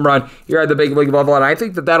up a home run here at the big league level, and I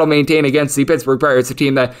think that that'll maintain against the Pittsburgh Pirates, a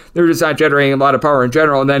team that they're just not generating a lot of power in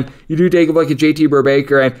general. And then you do take a look at JT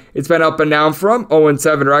Brubaker, and it's been up and down from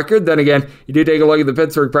 0-7 record. Then again, you do take a look at the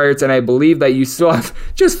Pittsburgh Pirates, and I believe that you still have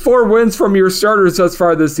just 4 wins from your starters thus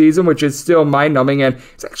far this season, which is still mind-numbing, and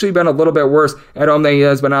it's actually been a little bit worse at home than he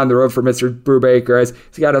has been on the road for Mr. Brubaker, as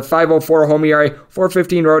he's got a 5.04 home ERA,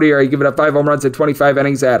 4.15 road ERA, giving up 5 home runs in 25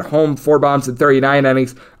 innings at home, 4 bombs in 39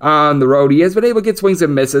 innings on the road. He has been able to get swings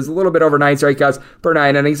and misses, a little bit over 9 strikeouts per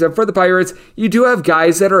 9 innings, and for the Pirates, you do have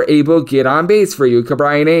guys that are able to get on base for you.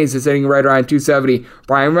 Brian Hayes is hitting right around 270.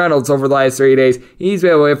 Brian Reynolds over the last 3 days, he's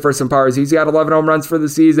been able to hit for some powers. He's got 11 home runs for the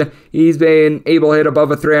season. He's been able to hit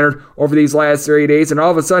above a 300 over these last 3 days, and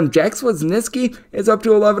all of a sudden, Jack Wisniewski is up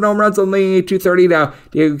to 11 home runs, only 230 now.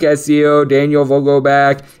 Diego Castillo, Daniel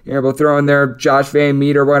Vogelbach, you're able to throw in there Josh Van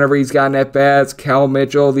Meter whenever he's gotten at bats, Cal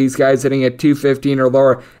Mitchell, these guys hitting at 215 or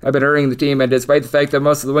lower have been hurting the team, and despite the fact that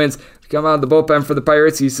most of the wins come out of the bullpen for the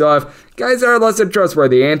Pirates, you still have guys that are less than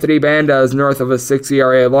trustworthy. Anthony Banda is north of a 6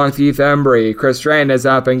 ERA, along Keith Embry. Chris Stratton has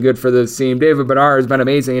not been good for this team. David Bednar has been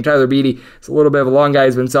amazing, and Tyler Beatty is a little bit of a long guy,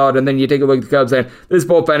 has been solid. And then you take a look at the Cubs, and this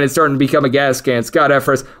bullpen is starting to become a gas can. Scott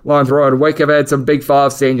Effers, long throw, and Wake have had some big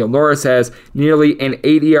fall-offs. Daniel Norris has nearly an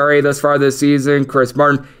 8 ERA thus far this season. Chris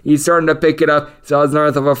Martin, he's starting to pick it up. So he's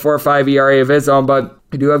north of a 4.5 ERA of his own, but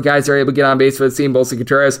you do have guys that are able to get on base for the team. Bolson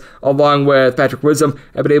Contreras, along with Patrick Wisdom,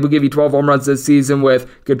 have been able to give you 12 home runs this season, with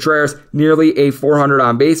Contreras nearly a 400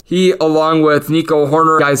 on base. He, along with Nico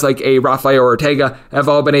Horner, guys like a Rafael Ortega, have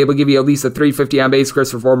all been able to give you at least a 350 on base.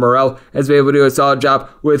 Christopher Morel has been able to do a solid job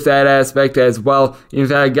with that aspect as well. You've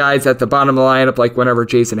had guys at the bottom of the lineup, like whenever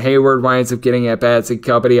Jason Hayward winds up getting at bats and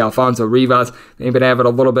company, Alfonso Rivas, they've been having a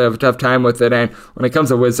little bit of a tough time with it. And when it comes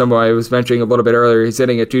to Wisdom, I was mentioning a little bit earlier, he's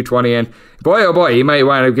hitting at 220, and boy, oh boy, he might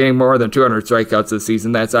wind up getting more than 200 strikeouts this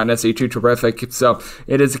season. That's not necessarily too terrific. So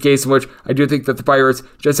it is a case in which I do think that the Pirates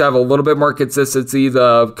just have a little bit more consistency.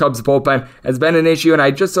 The Cubs bullpen has been an issue, and I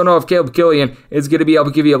just don't know if Caleb Killian is going to be able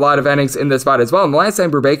to give you a lot of innings in this spot as well. And the last time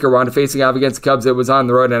Brubaker wound up facing off against the Cubs, it was on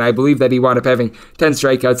the road, and I believe that he wound up having 10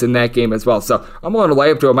 strikeouts in that game as well. So I'm willing to lay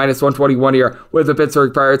up to a minus 121 here with the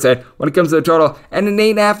Pittsburgh Pirates. And when it comes to the total, and an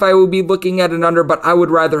 8.5, I would be looking at an under, but I would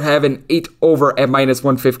rather have an 8 over at minus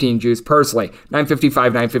 115 juice personally.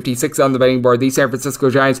 955, 956 on the betting board. The San Francisco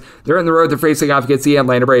Giants, they're in the road. They're facing off against the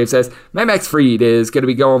Atlanta Braves, as Max Fried is going to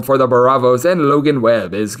be going for the Bravos, and Logan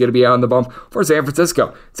Webb is going to be on the bump for San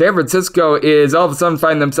Francisco. San Francisco is all of a sudden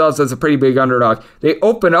finding themselves as a pretty big underdog. They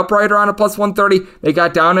open up right around a plus 130. They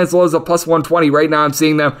got down as low as a plus 120. Right now I'm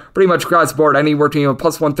seeing them pretty much across the board, anywhere between a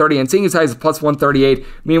plus 130 and seeing as high as a plus 138.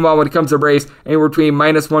 Meanwhile, when it comes to Braves, anywhere between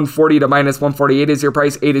minus 140 to minus 148 is your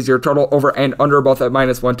price. 8 is your total, over and under both at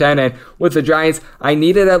minus 110. And with the Giants, I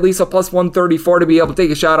needed at least a plus 134 to be able to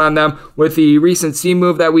take a shot on them. With the recent steam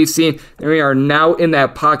move that we've seen, we are now in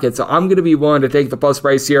that pocket, so I'm going to be willing to take the plus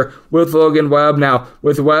price here with Logan Webb. Now,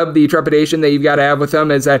 with Webb, the trepidation that you've got to have with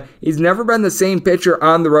him is that he's never been the same pitcher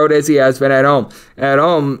on the road as he has been at home. At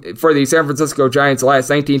home, for the San Francisco Giants, the last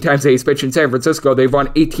 19 times that he's pitched in San Francisco, they've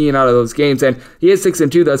won 18 out of those games, and he is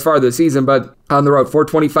 6-2 thus far this season, but on the road,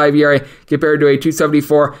 4.25 ERA compared to a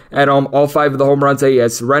 2.74 at home. All 5 of the home runs that he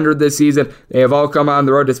has surrendered this season, they have all come on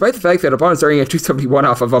the road, despite the fact that opponents are getting a 2.71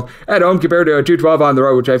 off of him at home compared to a 2.12 on the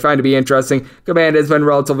road, which I find to be interesting. Command has been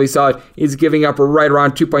relatively solid. He's giving up right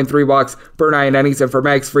around 2.3 walks per 9 innings, and for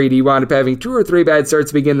Max Fried, he wound up having 2 or 3 bad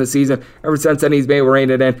starts to begin the season. Ever since then, he's been able to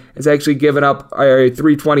rein it in. Has actually given up a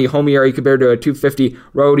 3.20 home ERA compared to a 2.50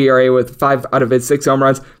 road ERA, with 5 out of his 6 home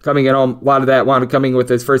runs coming at home. A lot of that wound up coming with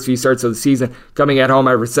his first few starts of the season coming at home.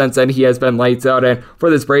 Ever since then, he has been lights out. And for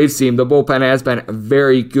this Braves team, the bullpen has been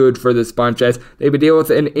very good for this bunch, as they've been dealing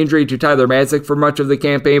with an injury to Tyler Matzek for much of the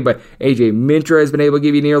campaign, but AJ Minter has been able to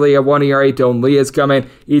give you nearly a 1 ERA. Dylan Lee has come in.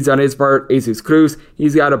 He's on his part. Jesus Cruz,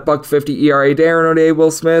 he's got a $1.50 ERA. Darren O'Day,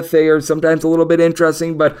 Will Smith, they are sometimes a little bit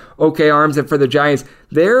interesting, but okay arms. And for the Giants,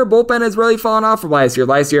 their bullpen has really fallen off from last year.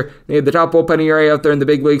 Last year, they had the top bullpen ERA out there in the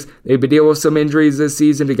big leagues. They've been dealing with some injuries this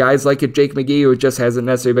season to guys like Jake McGee, who just hasn't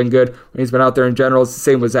necessarily been good when he's been out there in general. It's the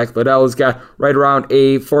same with Zach Liddell, who's got right around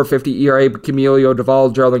a 4.50 ERA. Camilo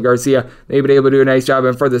Duvall, Jarlin Garcia, they've been able to do a nice job.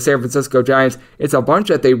 And for the San Francisco Giants, it's a bunch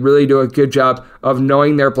that they really do a good job of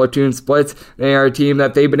knowing their platoon splits. They are a team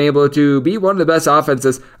that they've been able to be one of the best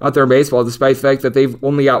offenses out there in baseball, despite the fact that they've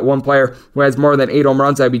only got one player who has more than 8 home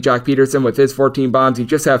runs. That'd be Jock Peterson with his 14 bombs. You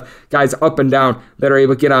just have guys up and down that are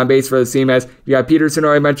able to get on base for the team. As you got Peterson, who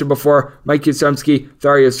I mentioned before, Mike Yastrzemski,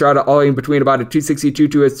 Thairo Estrada, all in between about a 262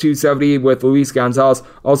 to a 270, with Luis Gonzalez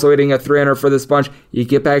also hitting a 300 for this bunch. You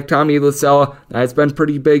get back Tommy LaSella. That's been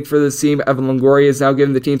pretty big for this team. Evan Longoria is now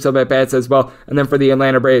giving the team some at-bats as well. And then for the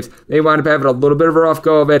Atlanta Braves, they wound up having a little bit of a rough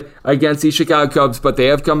go of it against the Chicago Cubs, but they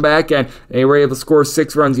have come back and they were able to score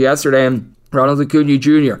 6 runs yesterday. And Ronald Acuna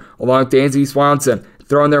Jr., along with Dansby Swanson,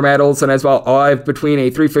 throwing their Matt Olson as well, all have between a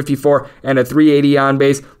 354 and a 380 on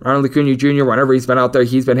base. Ronald Acuna Jr., whenever he's been out there,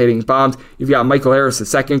 he's been hitting bombs. You've got Michael Harris, the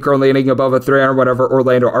second, currently hitting above a 300. Whenever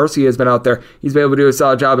Orlando Arcia has been out there, he's been able to do a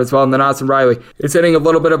solid job as well. And then Austin Riley is hitting a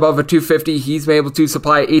little bit above a 250. He's been able to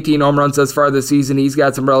supply 18 home runs thus far this season. He's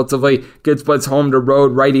got some relatively good splits home to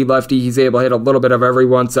road, righty, lefty. He's able to hit a little bit of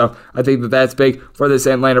everyone. So I think that that's big for this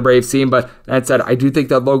Atlanta Braves team. But that said, I do think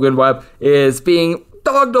that Logan Webb is being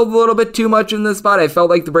dogged a little bit too much in this spot. I felt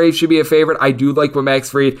like the Braves should be a favorite. I do like what Max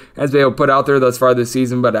Fried has been able to put out there thus far this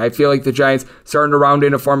season, but I feel like the Giants starting to round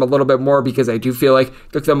into form a little bit more, because I do feel like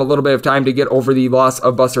it took them a little bit of time to get over the loss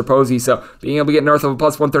of Buster Posey. So being able to get north of a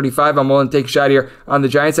plus 135, I'm willing to take a shot here on the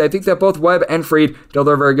Giants. I think that both Webb and Fried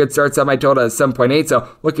deliver a good start. Set my total at 7.8, so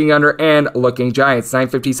looking under and looking Giants.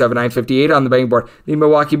 957, 958 on the betting board. The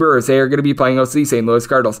Milwaukee Brewers, they are going to be playing against the St. Louis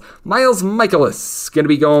Cardinals. Miles Michaelis going to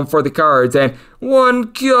be going for the Cards, and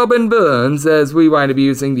one Corbin Burns, as we wind up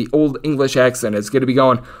using the Old English accent, is going to be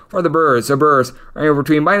going for the Brewers. The Brewers are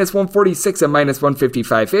between minus 146 and minus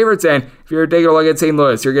 155 favorites, and if you're taking a look at St.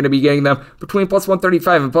 Louis, you're going to be getting them between plus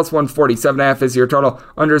 135 and plus 140. 7.5 is your total.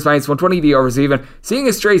 Under is minus 120. The over is even. Seeing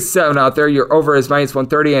a straight 7 out there, your over is minus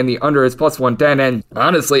 130 and the under is plus 110. And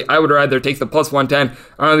honestly, I would rather take the plus 110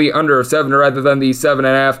 on the under of 7 rather than the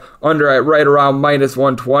 7.5 under at right around minus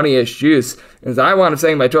 120-ish juice. As I want to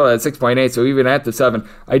say my total at 6.8, so even at the 7,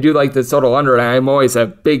 I do like this total under, and I'm always a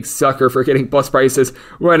big sucker for getting plus prices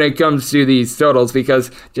when it comes to these totals,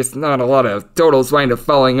 because just not a lot of totals wind up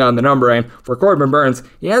falling on the number. And for Corbin Burns,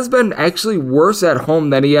 he has been actually worse at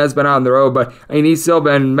home than he has been on the road, but I mean, he's still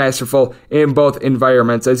been masterful in both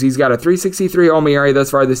environments, as he's got a 3.63 home ERA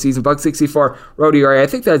thus far this season, .64 road ERA. I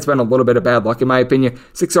think that's been a little bit of bad luck in my opinion.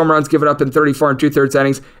 6 home runs given up in 34 2/3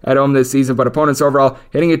 innings at home this season, but opponents overall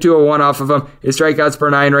hitting a 201 off of him. His strikeouts per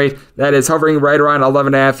 9 rate, that is hovering right around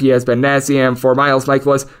 11.5. He has been nasty, and for Miles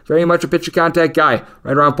Michaelis, very much a pitch to contact guy.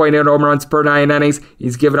 Right around 0.8 home runs per 9 innings.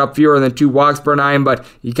 He's given up fewer than 2 walks per 9, but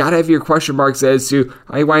you gotta have your question marks as to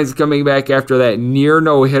how he winds up coming back after that near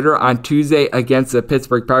no-hitter on Tuesday against the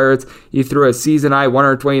Pittsburgh Pirates. He threw a season-high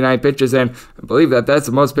 129 pitches, and I believe that that's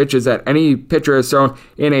the most pitches that any pitcher has thrown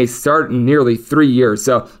in a start in nearly 3 years.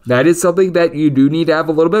 So that is something that you do need to have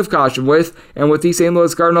a little bit of caution with, and with the St.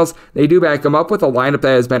 Louis Cardinals, they do back him up with a lineup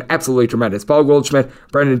that has been absolutely tremendous. Paul Goldschmidt,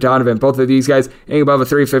 Brendan Donovan, both of these guys hitting above a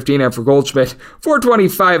 315, and for Goldschmidt,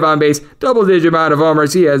 425 on base, double-digit amount of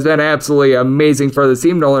homers. He has been absolutely amazing for the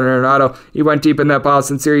team. Nolan Arenado, he went deep in that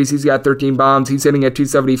Boston series. He's got 13 bombs. He's hitting at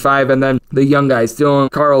 275, and then the young guys, Dylan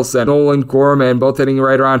Carlson, Nolan Gorman, both hitting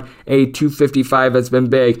right around a 255 has been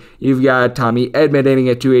big. You've got Tommy Edman hitting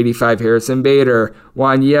at 285, Harrison Bader,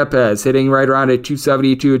 Juan Yepes hitting right around a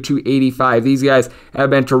 272 to 285. These guys have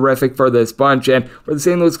been terrific for this bunch. And for the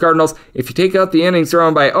St. Louis Cardinals, if you take out the innings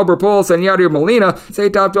thrown by Albert Pujols and Yadier Molina, say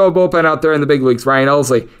top 12 bullpen out there in the big leagues. Ryan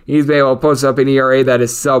Helsley, he's been able to post up an ERA that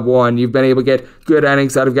is sub-1. You've been able to get good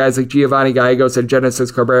innings out of guys like Giovanni Gallegos and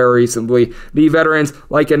Genesis Cabrera recently. The veterans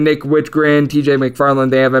like a Nick Whitgren, TJ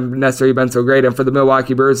McFarland, they haven't necessarily been so great. And for the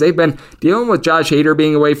Milwaukee Brewers, they've been dealing with Josh Hader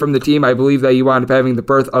being away from the team. I believe that he wound up having the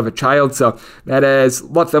birth of a child, so that has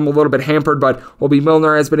left them a little bit hampered, but Obi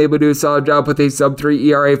Milner has been able to do a solid job with a sub-3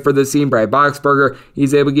 ERA for the team. Brad Boxberger,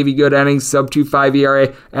 he's able to give you good innings, sub-2.5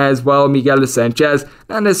 ERA as well. Miguel Sanchez,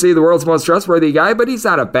 not necessarily the world's most trustworthy guy, but he's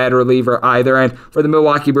not a bad reliever either. And for the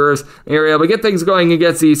Milwaukee Brewers, they were able to get things going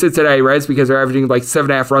against the Cincinnati Reds because they're averaging like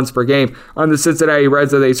 7.5 runs per game on the Cincinnati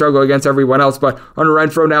Reds, that they struggle against everyone else. But Hunter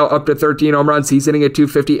Renfroe now up to 13 home runs. He's hitting at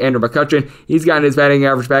 250. Andrew McCutchen, he's gotten his batting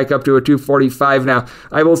average back up to a 245 now.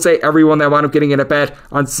 I will say everyone that wound up getting in at bat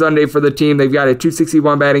on Sunday for the team, they've got a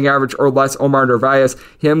 261 batting average or less. Omar Narvaez,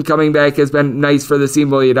 him coming back has been nice for the team.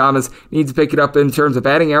 Willie Adames needs to pick it up in terms of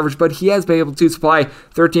batting average, but he has been able to supply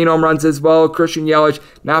 13 home runs as well. Christian Yelich,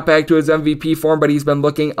 not back to his MVP form, but he's been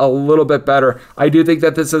looking a little bit better. I do think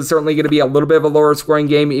that this is certainly going to be a little bit of a lower scoring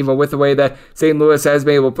game, even with the way that St. Louis has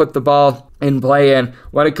been able to put the ball in play. And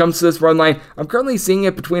when it comes to this run line, I'm currently seeing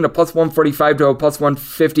it between a plus 145 to a plus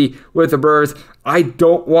 150 with the Brewers. I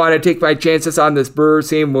don't want to take my chances on this Brewers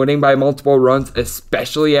team winning by multiple runs,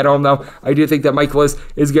 especially at home, though. I do think that Mike Liss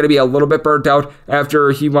is going to be a little bit burnt out after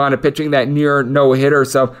he wound up pitching that near no-hitter,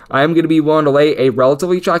 so I am going to be willing to lay a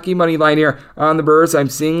relatively chalky money line here on the Brewers. I'm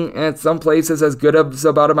seeing at some places as good as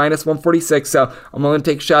about a minus 146, so I'm willing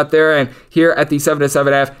to take a shot there. And here at the 7 to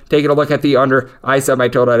 7.5, taking a look at the under, I set my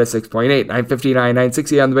total at a 6.8, 959,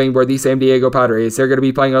 960 on the betting board. The San Diego Padres, they're going to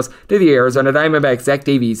be playing us to the Arizona Diamondbacks. Zach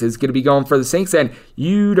Davies is going to be going for the Saints, and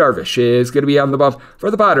Yu Darvish is going to be on the bump for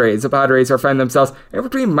the Padres. The Padres are finding themselves in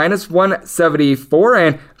between minus 174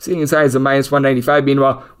 and seeing as high as a minus 195.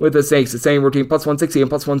 Meanwhile, with the Saints, it's saying between plus 160 and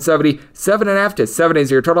plus 170. 7.5 to 7 is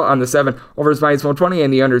your total on the 7. Over is minus 120,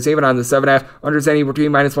 and the under is even on the 7.5. Under is any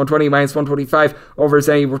between minus 120, minus 125. Over is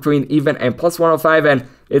any between even and plus 105, and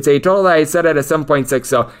it's a total that I set at a 7.6,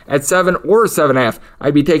 so at 7 or 7.5,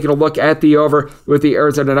 I'd be taking a look at the over with the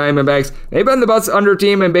Arizona Diamondbacks. They've been the best under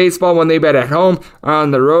team in baseball when they bet at home.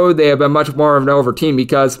 On the road, they have been much more of an over team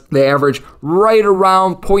because they average right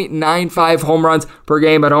around 0.95 home runs per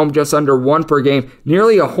game at home, just under 1 per game,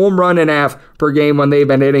 nearly a home run and a half per game when they've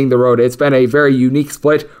been hitting the road. It's been a very unique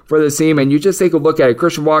split for this team, and you just take a look at it.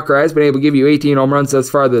 Christian Walker has been able to give you 18 home runs thus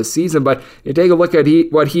far this season, but you take a look at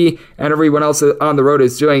what he and everyone else on the road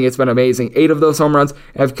is doing. It's been amazing. 8 of those home runs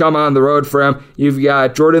have come on the road for him. You've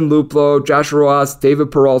got Jordan Luplow, Josh Rojas,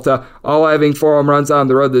 David Peralta, all having 4 home runs on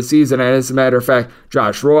the road this season, and as a matter of fact,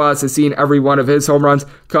 Josh Rojas has seen every one of his home runs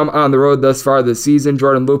come on the road thus far this season.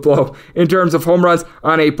 Jordan Luplow, in terms of home runs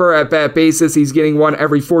on a per at-bat basis, he's getting 1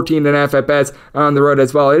 every 14.5 at-bats on the road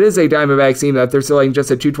as well. It is a Diamondbacks team that they're selling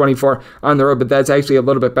just at 224 on the road, but that's actually a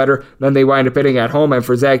little bit better than they wind up hitting at home. And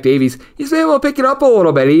for Zach Davies, he's been able to pick it up a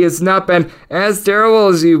little bit. He has not been as terrible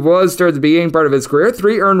as he was towards the beginning part of his career.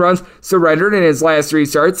 3 earned runs surrendered in his last 3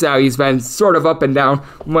 starts. Now he's been sort of up and down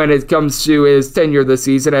when it comes to his tenure this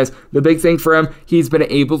season, as the big thing for him, he's been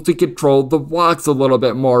able to control the walks a little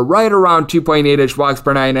bit more, right around 2.8-ish walks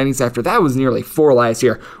per 9 innings. After that was nearly 4 last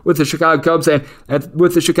year with the Chicago Cubs, and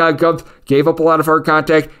with the Chicago Cubs, gave up a lot of hard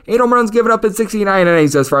contact. 8 home runs given up in 69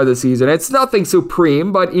 innings thus far this season. It's nothing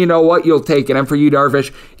supreme, but you know what? You'll take it. And for you,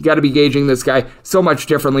 Darvish, you got to be gauging this guy so much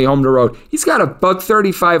differently home to road. He's got a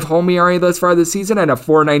 .135 home ERA thus far this season and a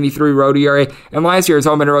 .493 road ERA. And last year's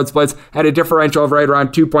home and road splits had a differential of right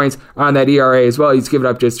around 2 points on that ERA as well. He's given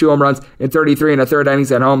up just 2 home runs in 33 1/3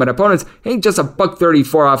 innings at home, and opponents ain't just a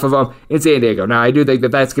 .134 off of him in San Diego. Now, I do think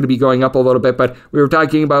that that's going to be going up a little bit, but we were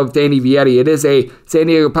talking about Danny Vietti. It is a San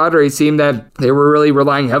Diego Padres team that they were really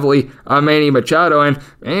relying heavily on Manny Machado, and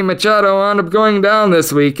Manny Machado wound up going down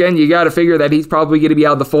this weekend. You got to figure that he's probably going to be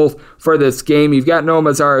out of the fold for this game. You've got Noah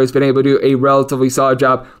Mazara, who's been able to do a relatively solid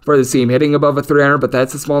job for the team, hitting above a 300, but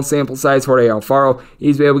that's a small sample size. Jorge Alfaro,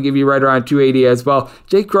 he's been able to give you right around 280 as well.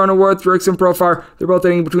 Jake Cronenworth, Rickson Profar, they're both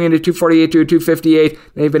hitting between a 248 to a 258.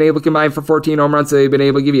 They've been able to combine for 14 home runs, so they've been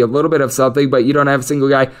able to give you a little bit of something, but you don't have a single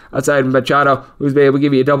guy outside of Machado who's been able to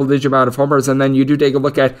give you a double-digit amount of homers. And then you do take a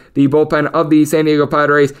look at the bullpen of the San Diego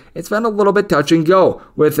Padres. It's been a little bit touch and go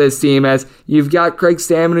with this team, as you've got Craig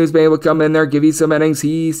Stammen, who's been able to come in there, give you some innings.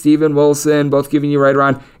 He, Steven Wilson, both giving you right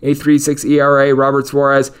around a 3.6 ERA. Robert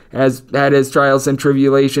Suarez has had his trials and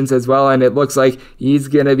tribulations as well, and it looks like he's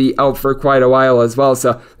going to be out for quite a while as well,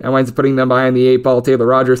 so that winds up putting them behind the 8 ball. Taylor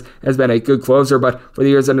Rogers has been a good closer, but for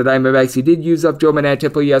the Arizona Diamondbacks, he did use up Joe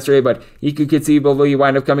Manatipo yesterday, but he could conceivably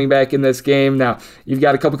wind up coming back in this game. Now, you've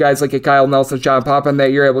got a couple guys like a Kyle Nelson, Sean Poppin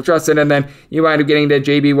that you're able to trust in, and then you wind up getting to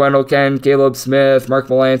J.B. Wendelken, Caleb Smith, Mark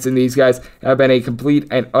Melancon. These guys have been a complete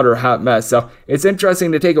and utter hot mess, so it's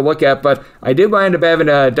interesting to take a look at, but I did wind up having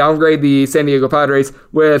to downgrade the San Diego Padres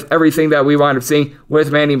with everything that we wound up seeing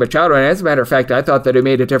with Manny Machado, and as a matter of fact, I thought that it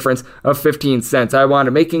made a difference of 15 cents. I wound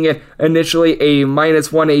up making it initially a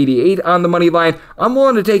minus 188 on the money line. I'm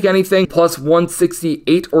willing to take anything plus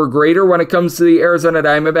 168 or greater when it comes to the Arizona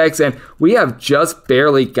Diamondbacks, and we have just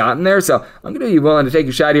barely gotten there, so I'm going to be willing to take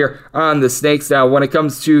a shot here on the Snakes. Now, when it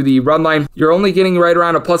comes to the run line, you're only getting right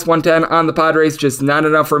around a plus 110 on the Padres, just not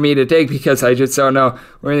enough for me to take because I just don't know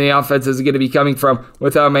where the offense is going to be coming from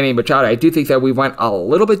without Manny Machado. I do think that we went a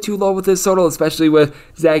little bit too low with this total, especially with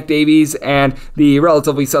Zach Davies and the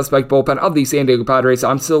relatively suspect bullpen of the San Diego Padres. So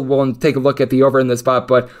I'm still willing to take a look at the over in this spot,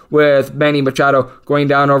 but with Manny Machado going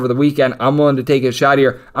down over the weekend, I'm willing to take a shot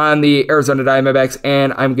here on the Arizona Diamondbacks,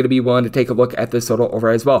 and I'm going to be willing to take a look at this total over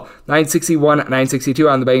as well. 961, 962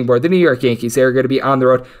 on the betting board. The New York Yankees, they're going to be on the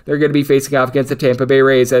road. They're going to be facing off against the Tampa Bay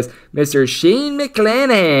Rays, as Mr. Shane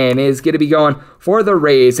McClanahan is going to be going for the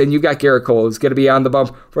Rays, and you've got Garrett Cole, who's going to be on the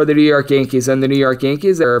bump for the New York Yankees. And the New York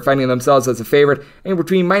Yankees are finding themselves as a favorite, and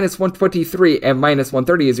between minus 123 and minus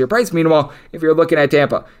 130 is your price. Meanwhile, if you're looking at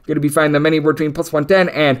Tampa, going to be finding them anywhere between plus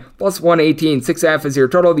 110 and plus 118. 6.5 is your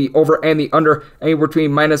total. The over and the under anywhere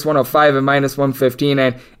between minus 105 and minus 115.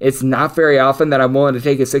 And it's not very often that I'm willing to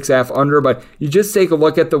take a 6.5 under, but you just take a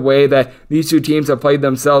look at the way that these two teams have played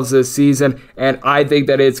themselves this season, and I think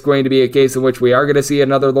that it's going to be a case in which we are going to see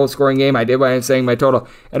another low-scoring game. I did what I'm saying my total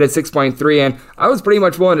at a 6.3, and I was pretty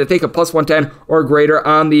much willing to take a plus 110 or greater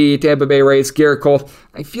on the Tampa Bay Rays. Garrett Cole,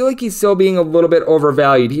 I feel like he's still being a little bit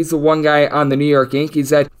overvalued. He's the one guy on the New York Yankees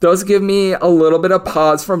that does give me a little bit of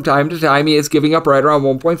pause from time to time. He is giving up right around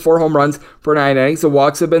 1.4 home runs per 9 innings. The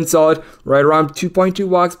walks have been solid, right around 2.2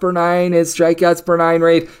 walks per 9. His strikeouts per 9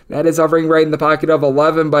 rate, that is hovering right in the pocket of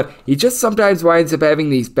 11, but he just sometimes winds up having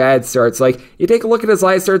these bad starts. Like, you take a look at his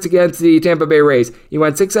last starts against the Tampa Bay Rays. He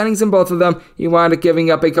went 6 innings in both of them. He wound up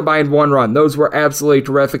giving up a combined 1 run. Those were absolutely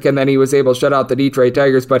terrific, and then he was able to shut out the Detroit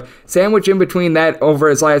Tigers, but sandwich in between that over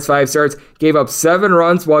his last 5 starts, gave up 7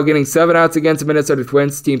 runs while getting 7 outs against the Minnesota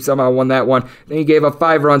Twins. Team somehow won that one. Then he gave up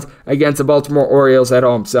 5 runs against the Baltimore Orioles at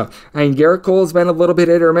home. So, Garrett Cole's been a little bit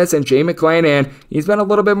hit or miss, and Shane McClanahan, he's been a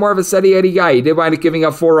little bit more of a steady Eddie guy. He did wind up giving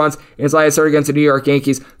up 4 runs in his last start against the New York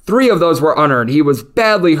Yankees. 3 of those were unearned. He was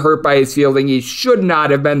badly hurt by his fielding. He should not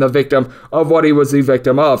have been the victim of what he was the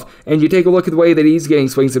victim of. And you take a look at the way that he's getting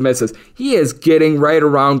swings and misses. He is getting right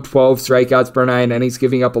around 12 strikeouts per 9, and he's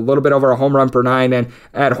giving up a little bit over a home run per 9. And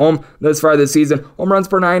at home thus far this season, home runs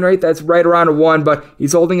per 9 rate, that's right around a 1, but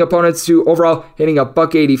he's holding opponents to overall hitting a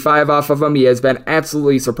 $185 off of him. He has been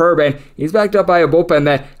absolutely superb, and he's backed up by a bullpen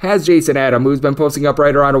that has Jason Adam, who's been posting up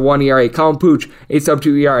right around a 1 ERA, Colin Pooch, a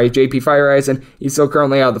sub-2 ERA, JP Fireeisen, he's still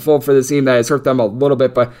currently out of the fold for this team. That has hurt them a little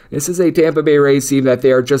bit, but this is a Tampa Bay Rays team that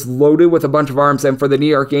they are just loaded with a bunch of arms, and for the New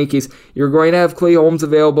York Yankees, you're going to have Clay Holmes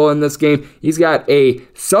available in this game. He's got a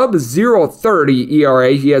sub-0.30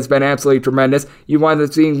 ERA. He has been absolutely tremendous. You wind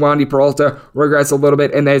up seeing Wandy Peralta regress a little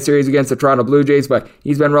bit in that series against the Toronto Blue Jays, but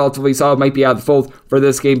he's been relatively solid. Might be out of the fold for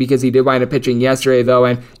this game because he did wind up pitching yesterday, though,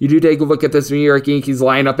 and you do take a look at this New York Yankees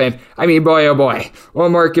lineup, and I mean, boy, oh boy,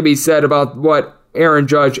 what more can be said about what Aaron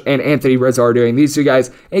Judge and Anthony Rizzo are doing. These two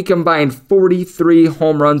guys, a combined 43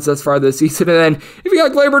 home runs thus far this season. And then if you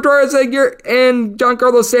got Gleyber Torres and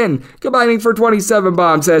Giancarlo Stanton combining for 27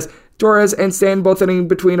 bombs, as Torres and Stanton both hitting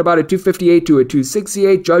between about a 258 to a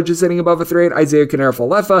 268. Judge is hitting above a 3.8. Isaiah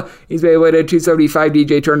Canero-Falefa, he's been able to hit a 275.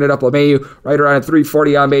 DJ turned it up. LeMahieu right around a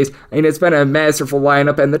 340 on base. I mean, it's been a masterful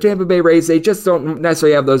lineup, and the Tampa Bay Rays, they just don't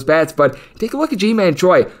necessarily have those bats, but take a look at G-Man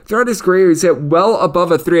Choi. Throughout his career, he's hit well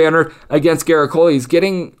above a 300 against Garrett Cole. He's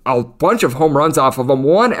getting a bunch of home runs off of him,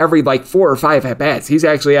 one every 4 or 5 at-bats. He's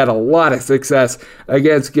actually had a lot of success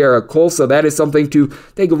against Garrett Cole, so that is something to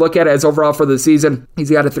take a look at. As overall for the season, he's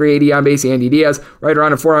got a 380 on base. Andy Diaz right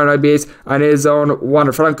around a 400 on base on his own.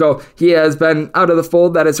 Wander Franco, he has been out of the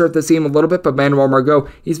fold. That has hurt the team a little bit, but Manuel Margot,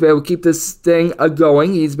 he's been able to keep this thing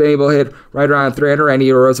going. He's been able to hit right around 300. Andy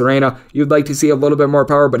Rosarena, you'd like to see a little bit more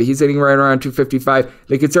power, but he's hitting right around 255.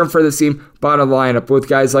 The concern for the team, bottom of the lineup, with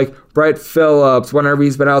guys like Brett Phillips, whenever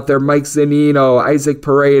he's been out there, Mike Zunino, Isaac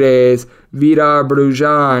Paredes, Vida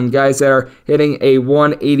Brujan, guys that are hitting a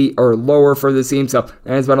 180 or lower for the team, so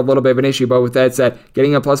that has been a little bit of an issue. But with that said,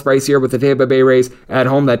 getting a plus price here with the Tampa Bay Rays at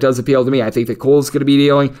home, that does appeal to me. I think that Cole's going to be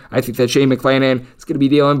dealing. I think that Shane McClanahan is going to be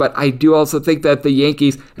dealing, but I do also think that the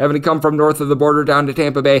Yankees, having to come from north of the border down to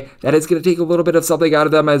Tampa Bay, that is going to take a little bit of something out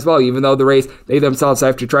of them as well, even though the Rays, they themselves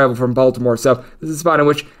have to travel from Baltimore. So this is a spot in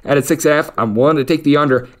which, at a 6.5, I'm willing to take the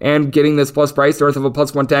under, and getting this plus price north of a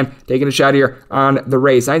plus 110, taking a shot here on the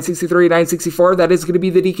Rays. 963, 964, that is going to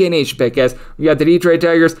be the DK Nation pick, as we got the Detroit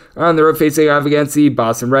Tigers on the road facing off against the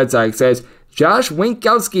Boston Red Sox. As Josh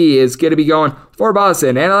Winkowski is going to be going for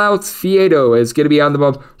Boston, and Alex Fiedo is going to be on the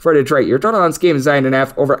bump for Detroit. Your total on this game is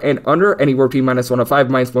 9.5 over and under, anywhere between minus 105,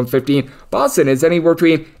 minus 115. Boston is anywhere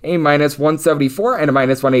between a minus 174 and a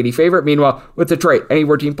minus 180 favorite. Meanwhile, with Detroit,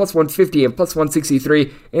 anywhere between plus 150 and plus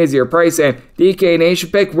 163 is your price. And DK Nation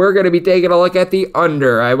pick, we're going to be taking a look at the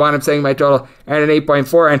under. I wound up saying my total at an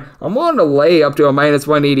 8.4, and I'm willing to lay up to a minus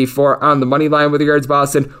 184 on the money line with regards to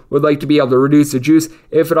Boston. Would like to be able to reduce the juice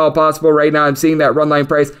if at all possible. Right now, I'm seeing that run line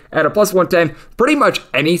price at a plus 110. Pretty much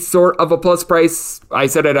any sort of a plus price. I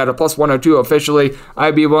said it at a plus 102 officially.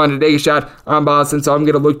 I'd be willing to take a shot on Boston, so I'm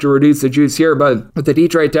going to look to reduce the juice here. But with the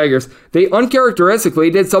Detroit Tigers, they uncharacteristically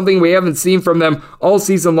did something we haven't seen from them all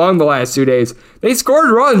season long the last 2 days. They scored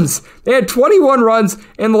runs. They had 21 runs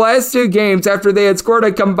in the last 2 games after they had scored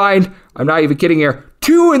a combined, I'm not even kidding here,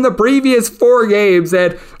 2 in the previous 4 games,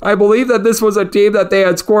 and I believe that this was a team that they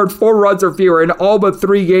had scored 4 runs or fewer in all but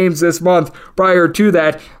 3 games this month prior to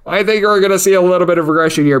that. I think we're going to see a little bit of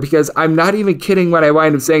regression here, because I'm not even kidding when I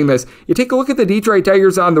wind up saying this. You take a look at the Detroit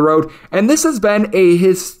Tigers on the road, and this has been a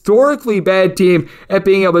historically bad team at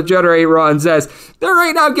being able to generate runs, as they're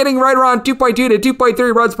right now getting right around 2.2 to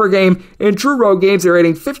 2.3 runs per game. In true road games, they're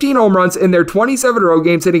hitting 15 home runs in their 27 road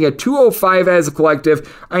games, hitting a 205 as a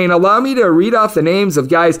collective. I mean, allow me to read off the names of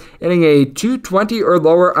guys hitting a 220 or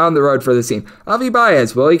lower on the road for this team. Avi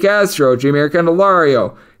Baez, Willie Castro, Jimmy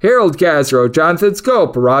Candelario, Harold Castro, Jonathan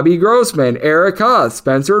Scope, Robbie Grossman, Eric Haas,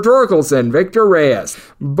 Spencer Torkelson, Victor Reyes.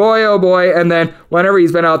 Boy, oh boy. And then whenever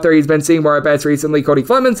he's been out there, he's been seeing more at-bats recently. Cody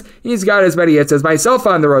Clemens, he's got as many hits as myself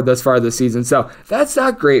on the road thus far this season. So that's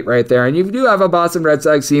not great right there. And you do have a Boston Red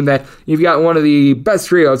Sox team that you've got one of the best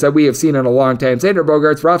trios that we have seen in a long time. Xander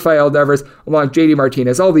Bogaerts, Rafael Devers, along JD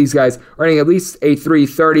Martinez. All these guys are hitting at least a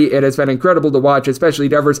 330. It has been incredible to watch, especially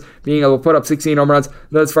Devers being able to put up 16 home runs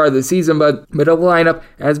thus far this season. But middle lineup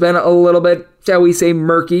has been a little bit, shall we say,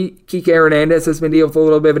 murky. Kike Hernandez has been dealing with a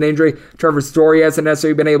little bit of an injury. Trevor Story hasn't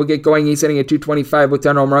necessarily been able to get going. He's hitting at 225 with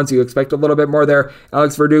 10 home runs. You expect a little bit more there.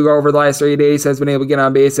 Alex Verdugo over the last 3 days has been able to get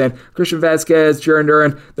on base. And Christian Vasquez, Jaron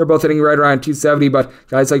Duran, they're both hitting right around 270. But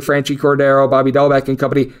guys like Franchi Cordero, Bobby Dalbec and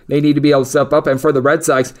company, they need to be able to step up. And for the Red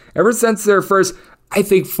Sox, ever since their first, I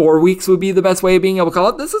think 4 weeks would be the best way of being able to call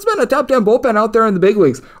it, this has been a top 10 bullpen out there in the big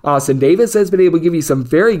leagues. Austin Davis has been able to give you some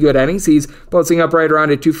very good innings. He's posting up right around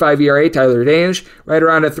a 2.5 ERA. Tyler Danish, right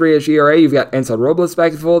around a 3-ish ERA. You've got Ansel Robles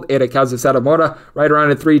back in the fold. Kazu Sadamoda, right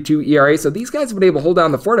around a 3.2 ERA. So these guys have been able to hold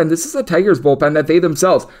down the fort, and this is a Tigers bullpen that they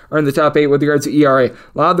themselves are in the top 8 with regards to ERA. A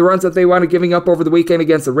lot of the runs that they wound up giving up over the weekend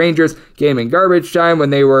against the Rangers came in garbage time when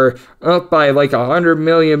they were up by like 100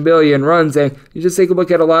 million billion runs. And you just take a look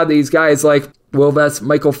at a lot of these guys like Will Vest,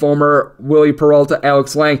 Michael Fulmer, Willie Peralta,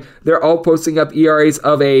 Alex Lang. They're all posting up ERAs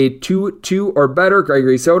of a 2.2 or better.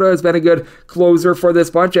 Gregory Soto has been a good closer for this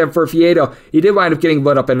bunch. And for Fiedo, he did wind up getting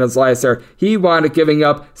lit up in his last start. He wound up giving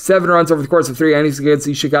up 7 runs over the course of 3 innings against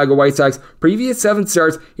the Chicago White Sox. Previous 7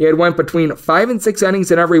 starts, he had went between 5 and 6 innings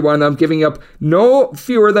in every one of them, giving up no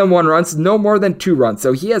fewer than 1 run, no more than 2 runs.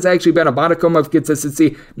 So he has actually been a modicum of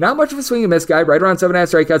consistency. Not much of a swing and miss guy, right around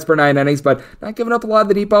 7.5 strikeouts per 9 innings, but not giving up a lot of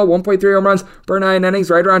the deep ball. 1.3 home runs per 9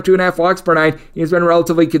 innings, right around 2.5 walks per 9. He's been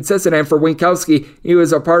relatively consistent. And for Winkowski, he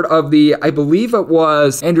was a part of the, I believe it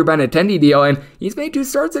was Andrew Benintendi deal, and he's made 2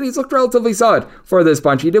 starts and he's looked relatively solid for this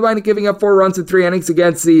bunch. He did wind up giving up 4 runs in 3 innings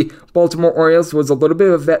against the Baltimore Orioles, was a little bit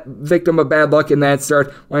of a victim of bad luck in that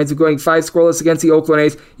start. Winds up going 5 scoreless against the Oakland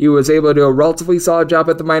A's. He was able to do a relatively solid job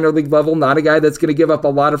at the minor league level. Not a guy that's going to give up a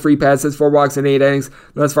lot of free passes, 4 walks in 8 innings.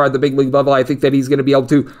 Thus far at the big league level, I think that he's going to be able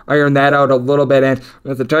to iron that out a little bit. And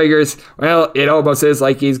with the Tigers, well, it almost is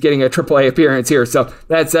like he's getting a AAA appearance here. So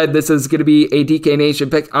that said, this is going to be a DK Nation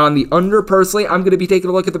pick on the under. Personally, I'm going to be taking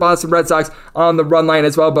a look at the Boston Red Sox on the run line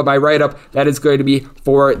as well, but my write-up, that is going to be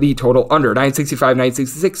for the total under. 965,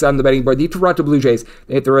 966 on the betting board. The Toronto Blue Jays,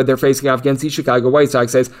 they hit the road. They're facing off against the Chicago White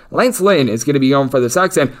Sox as Lance Lynn is going to be going for the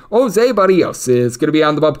Sox, and Jose Barrios is going to be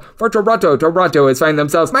on the bump for Toronto. Toronto is finding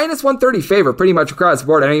themselves minus 130 favorite pretty much across the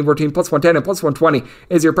board. Any team plus 110 and plus 120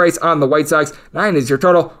 is your price on the White Sox. 9 is your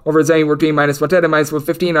total over Zenny team minus 110 and minus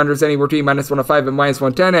 115 under Zenny team minus 105 and minus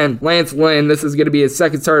 110. And Lance Lynn, this is going to be his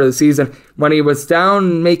second start of the season when he was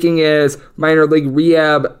down making his minor league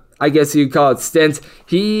rehab, I guess you'd call it, stint.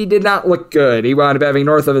 He did not look good. He wound up having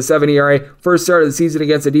north of a 7 ERA. First start of the season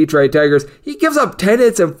against the Detroit Tigers. He gives up 10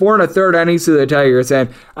 hits and 4 1/3 innings to the Tigers. And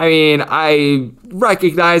I mean, I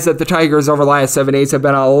recognize that the Tigers over the last 7 days have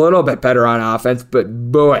been a little bit better on offense,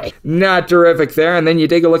 but boy, not terrific there. And then you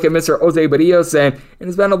take a look at Mr. Jose Barrios, and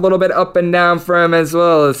it's been a little bit up and down for him as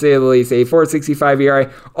well, let's say at least. A 4.65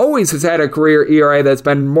 ERA. Always has had a career ERA that's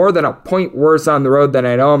been more than a point worse on the road than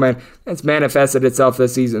at home, and it's manifested itself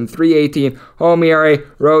this season. 3.18 home ERA,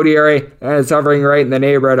 road ERA, and it's hovering right in the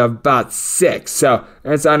neighborhood of about 6. So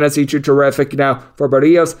that's not necessarily too terrific. Now for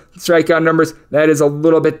Barrios, strikeout numbers, that is a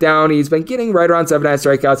little bit down. He's been getting right around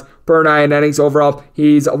 7.5 strikeouts per 9 innings overall.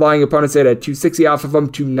 He's allowing opponents to hit at 260 off of him,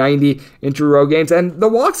 290 in true road games, and the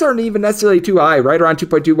walks aren't even necessarily too high, right around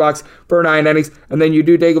 2.2 walks per 9 innings. And then you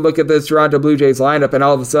do take a look at this Toronto Blue Jays lineup, and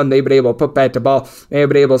all of a sudden they've been able to put bat to ball. They've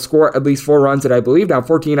been able to score at least 4 runs, and I believe now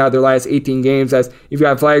 14 out of their last last 18 games, as you've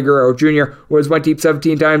got Vlad Guerrero Jr., who has went deep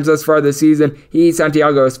 17 times thus far this season. He,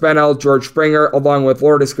 Santiago Espinal, George Springer, along with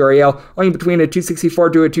Lourdes Gurriel, only between a 264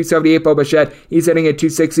 to a 278. Bo Bichette, he's hitting at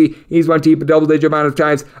 260. He's went deep a double-digit amount of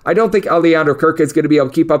times. I don't think Alejandro Kirk is going to be able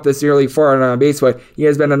to keep up this nearly 400 on base, but he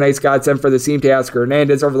has been a nice godsend for the team. Teoscar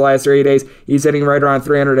Hernandez over the last 3 days, he's hitting right around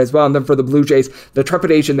 300 as well. And then for the Blue Jays, the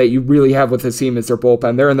trepidation that you really have with this team is their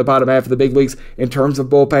bullpen. They're in the bottom half of the big leagues in terms of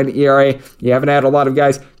bullpen ERA. You haven't had a lot of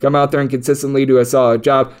guys come out there and consistently do a solid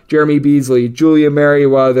job. Jeremy Beasley, Julian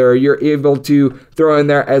Merriweather, you're able to throw in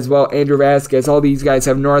there as well Andrew Vasquez. All these guys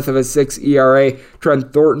have north of a 6 ERA.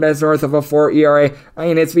 Trent Thornton has north of a 4 ERA. I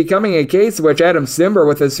mean, it's becoming a case in which Adam Simber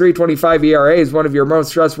with his 3.25 ERA is one of your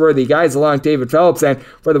most trustworthy guys along David Phillips. And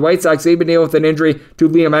for the White Sox, they've been dealing with an injury to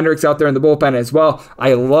Liam Hendriks out there in the bullpen as well.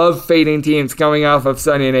 I love fading teams coming off of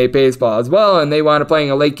Sunday Night Baseball as well, and they want to play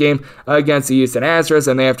a late game against the Houston Astros,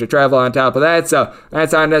 and they have to travel on top of that, so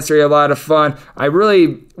that's not necessarily a lot of fun. I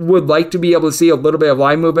really would like to be able to see a little bit of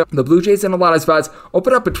line movement. The Blue Jays in a lot of spots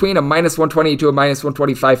open up between a minus 120 to a minus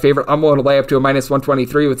 125 favorite. I'm willing to lay up to a minus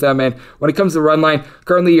 123 with them, and when it comes to run line,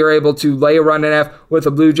 currently you're able to lay a run and a half with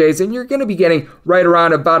the Blue Jays, and you're going to be getting right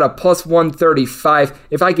around about a plus 135.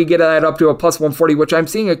 If I could get that up to a plus 140, which I'm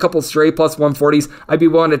seeing a couple straight plus 140s, I'd be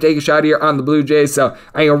willing to take a shot here on the Blue Jays. So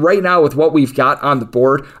I mean, right now with what we've got on the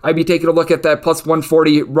board, I'd be taking a look at that plus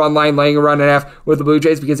 140 run line, laying a run and a half with the Blue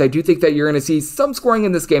Jays, because I do think that you're going to see some scoring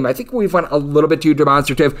in this game. I think we've went a little bit too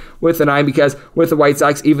demonstrative with the 9, because with the White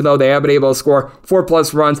Sox, even though they have been able to score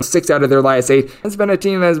 4+ runs, 6 out of their last 8, it's been a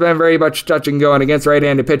team that has been very much touch and go against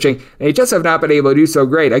right-handed pitching. They just have not been able to do so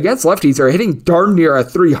great. Against lefties, they're hitting darn near a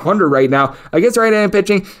 300 right now. Against right-handed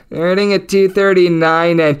pitching, they're hitting at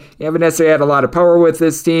 239, and you haven't necessarily had a lot of power with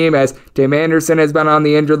this team, as Tim Anderson has been on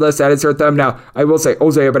the injured list. That has hurt them. Now, I will say,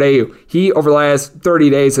 Jose Abreu, he over the last 30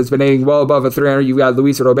 days has been hitting well above a 300. You've got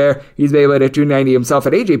Luis Robert, he's been able to hit 290 himself.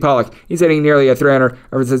 At AJ Pollock, he's hitting nearly a 300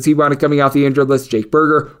 ever since he wound up coming off the injured list. Jake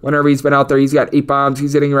Berger, whenever he's been out there, he's got 8 bombs.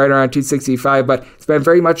 He's hitting right around 265, but it's been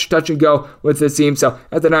very much touch and go with this team. So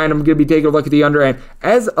at the 9, I'm going to be taking a look at the under, and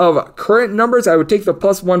as of current numbers, I would take the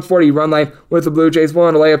plus 140 run line with the Blue Jays,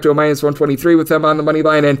 willing to lay up to a minus 123 with them on the money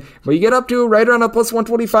line, and when you get up to right around a plus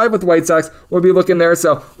 125 with the White Sox, we'll be looking there.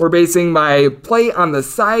 So we're basing my play on the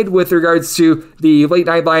side with regards to the late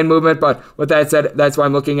night line movement, but with that said, that's why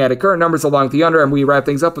I'm looking at current numbers along with the under, and we wrap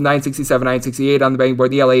things up with 967, 968 on the betting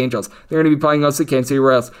board. The LA Angels, they're going to be playing us the Kansas City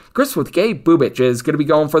Royals. Chris with K. Bubich is going to be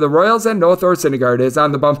going for the Royals, and Noah Thor Syndergaard is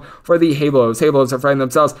on the bump for the Halos. Halos are finding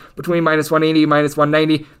themselves between minus 180 minus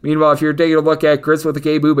 190. Meanwhile, if you're taking a look at Chris with the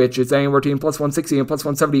K. Bubich, it's anywhere between plus 160 and plus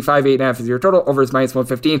 175. 8.5 is your total. Over is minus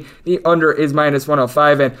 115. The under is minus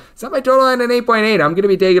 105, and set my total at an 8.8. I'm going to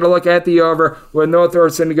be taking a look at the over with Noah Thor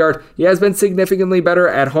Syndergaard. He has been significantly better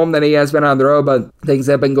at home than he has been on the road, but things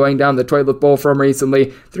have been going down the toilet bowl for him recently.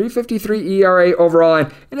 3.53 ERA overall,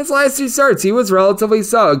 and in his last 2 starts, he was relatively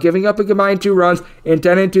solid, giving up a combined 2 runs in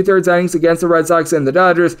 10 2/3 innings against the Red Sox and the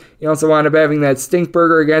Dodgers. He also wound up having that stink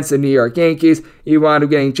burger against the New York Yankees. He wound up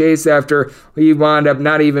getting chased after he wound up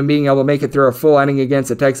not even being able to make it through a full inning against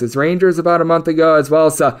the Texas Rangers about a month ago as well.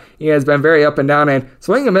 So he has been very up and down, and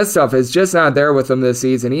swing and miss stuff is just not there with him this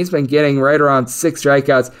season. He's been getting right around 6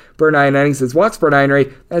 strikeouts per 9 innings. His walks per 9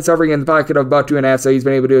 rate, that's hovering in the pocket of about 2.5, so he's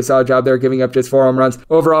been able to do a solid job there, giving up just 4 home runs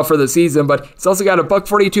overall for the season. But he's also got a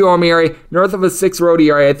 .142 home ERA, north of a 6 road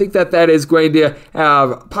ERA. I think that is going to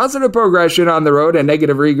have positive progression on the road and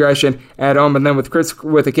negative regression at home. And then with Chris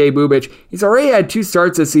with a K. Bubich, he's already had 2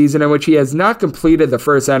 starts this season in which he has not completed the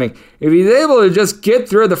first inning. If he's able to just get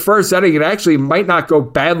through the first inning, it actually might not go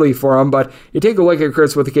badly for him. But you take a look at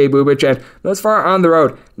Chris with a K. Bubich, and thus far on the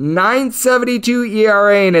road, 9.72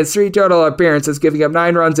 ERA in his 3 total appearances, giving up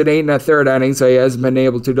 9 runs in 8 1/3 innings, so he hasn't been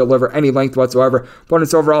able to deliver any length whatsoever.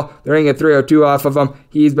 Opponents overall, they're hitting at 302 off of him.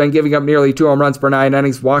 He's been giving up nearly 2 home runs per 9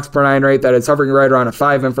 innings, walks per 9 rate that is hovering right around a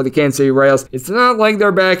 5, and for the Kansas City Royals, it's not like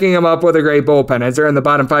they're backing him up with a great bullpen, as they're in the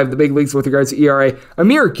bottom 5 of the big leagues with regards to ERA.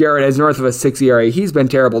 Amir Garrett has north of a 6 ERA. He's been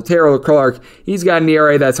terrible. Taylor Clark, he's got an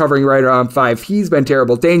ERA that's hovering right around 5. He's been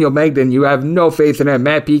terrible. Daniel Magden, you have no faith in him.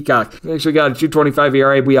 Matt Peacock, actually got a 2.25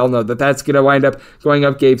 ERA. We all know that that's going to wind up going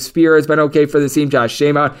up. Gabe Spear has been okay for the team. Josh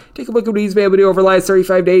Shamont, take a look at what he's been able to do over the last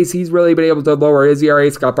 35 days. He's really been able to lower his ERA.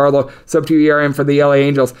 Scott Barlow, sub-2 ERA for the LA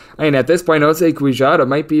Angels. I mean, at this point, Jose Quijada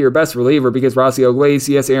might be your best reliever, because Rossi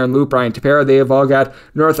Iglesias, Aaron Loup, Brian Tepera, they have all got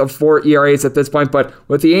north of 4 ERAs at this point. But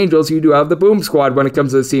with the Angels, you do have the boom squad when it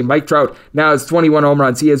comes to this team. Mike Trout now has 21 home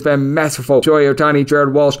runs. He has been masterful. Shohei Ohtani,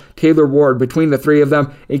 Jared Walsh, Taylor Ward, between the 3 of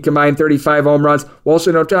them, a combined 35 home runs. Walsh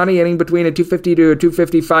and Ohtani hitting between a 250 to a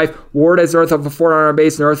 255. Ward has north of a 400 on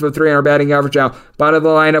base north of 300 batting average now. Bottom of the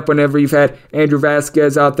lineup whenever you've had Andrew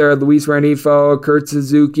Vasquez out there, Luis Renifo, Kurt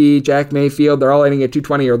Suzuki, Jack Mayfield, they're all hitting at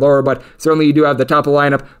 220 or lower, but certainly you do have the top of the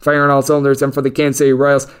lineup firing all cylinders. And for the Kansas City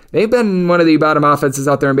Royals, they've been one of the bottom offenses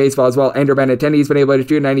out there in baseball as well. Andrew Benintendi's been able to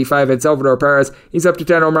shoot 95, and Salvador Perez, he's up to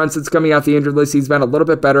 10 home runs since coming off the injured list. He's been a little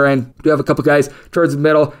bit better, and do have a couple guys towards the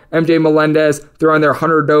middle. MJ Melendez throwing their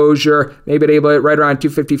Hunter Dozier, they've been able to hit right around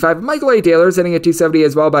 255. Michael A. Taylor's hitting at 270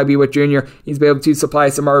 as well. Bobby Witt Jr., he's been able to supply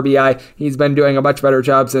some RBI. He's been doing a much better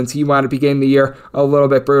job since he wound up beginning the year a little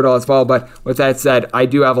bit brutal as well. But with that said, I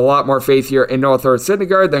do have a lot more faith here in Noah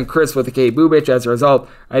Syndergaard than Chris with the K. Bubich. As a result,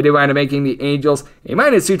 I do wind up making the Angels a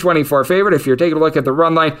minus 224 favorite. If you're taking a look at the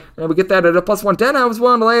run line, we get that at a plus 110. I was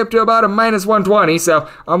willing to lay up to about a minus 120. So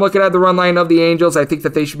I'm looking at the run line of the Angels. I think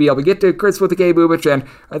that they should be able to get to Chris with the K. Bubich, and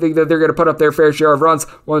I think that they're going to put up their fair share of runs.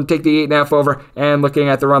 We'll take the 8.5 over, and looking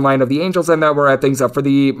at the run line of the Angels, and that will wrap things up for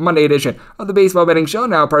the Monday edition of the Baseball Betting Show,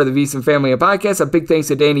 now part of the VSiN family of podcasts. A big thanks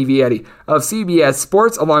to Danny Vietti of CBS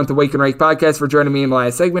Sports, along with the Wake and Rake podcast, for joining me in the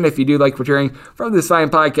last segment. If you do like what you're hearing from this fine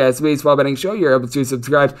podcast, the Baseball Betting Show, you're able to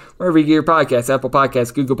subscribe wherever you get your podcasts: Apple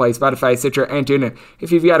Podcasts, Google Play, Spotify, Stitcher, and TuneIn.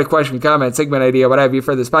 If you've got a question, comment, segment idea, what have you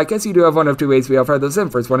for this podcast, you do have one of two ways we offer those in.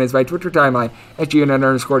 First one is by Twitter timeline at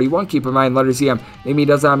GNN_D1. Keep in mind, letters EM. Name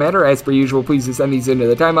does not matter. As per usual, please send these into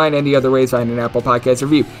the timeline, and the other way is find an Apple Podcast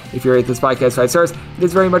review. If you rate this podcast 5 stars, it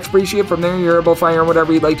is very much appreciated. From there, you're able to fire on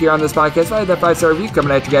whatever you'd like to hear on this podcast. Find that 5-star review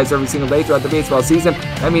coming at you guys every single day throughout the baseball season.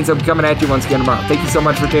 That means I'm coming at you once again tomorrow. Thank you so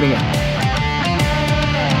much for tuning in.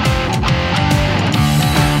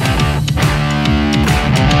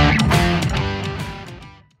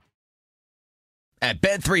 At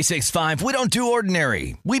Bet365, we don't do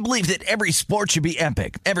ordinary. We believe that every sport should be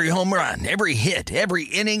epic. Every home run, every hit, every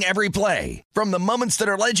inning, every play. From the moments that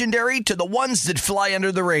are legendary to the ones that fly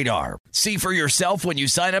under the radar. See for yourself when you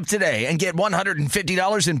sign up today and get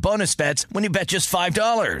 $150 in bonus bets when you bet just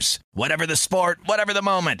 $5. Whatever the sport, whatever the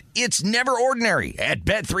moment, it's never ordinary at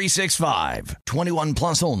Bet365. 21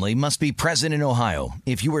 plus only. Must be present in Ohio.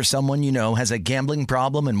 If you or someone you know has a gambling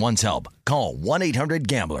problem and wants help, call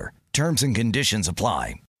 1-800-GAMBLER. Terms and conditions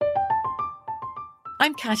apply.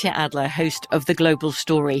 I'm Katya Adler, host of The Global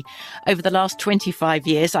Story. Over the last 25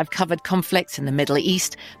 years, I've covered conflicts in the Middle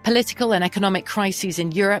East, political and economic crises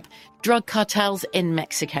in Europe, drug cartels in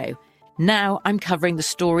Mexico. Now I'm covering the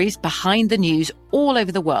stories behind the news all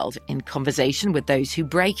over the world in conversation with those who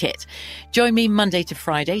break it. Join me Monday to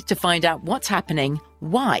Friday to find out what's happening,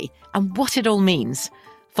 why, and what it all means.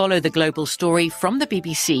 Follow The Global Story from the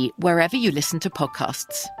BBC wherever you listen to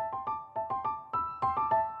podcasts.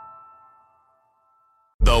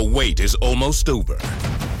 The wait is almost over.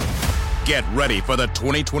 Get ready for the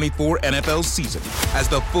 2024 NFL season as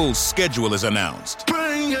the full schedule is announced.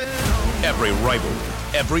 Every rivalry,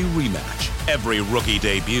 every rematch, every rookie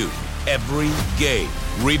debut, every game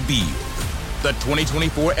revealed. The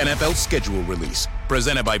 2024 NFL schedule release,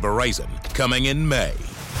 presented by Verizon, coming in May.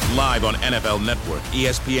 Live on NFL Network,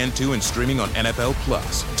 ESPN2, and streaming on NFL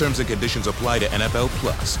Plus. Terms and conditions apply to NFL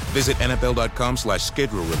Plus. Visit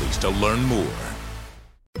NFL.com/schedule release to learn more.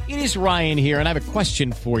 It is Ryan here, and I have a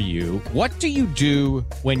question for you. What do you do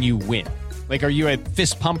when you win? Like, are you a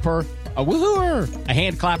fist pumper, a woohooer, a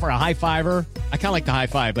hand clapper, a high fiver? I kind of like the high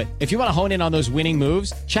five, but if you want to hone in on those winning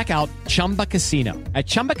moves, check out Chumba Casino. At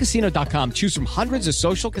ChumbaCasino.com, choose from hundreds of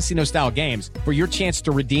social casino-style games for your chance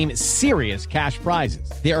to redeem serious cash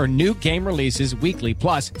prizes. There are new game releases weekly,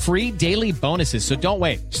 plus free daily bonuses, so don't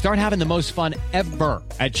wait. Start having the most fun ever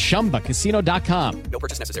at ChumbaCasino.com. No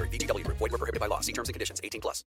purchase necessary. VGW Group. Void where prohibited by law. See terms and conditions. 18+.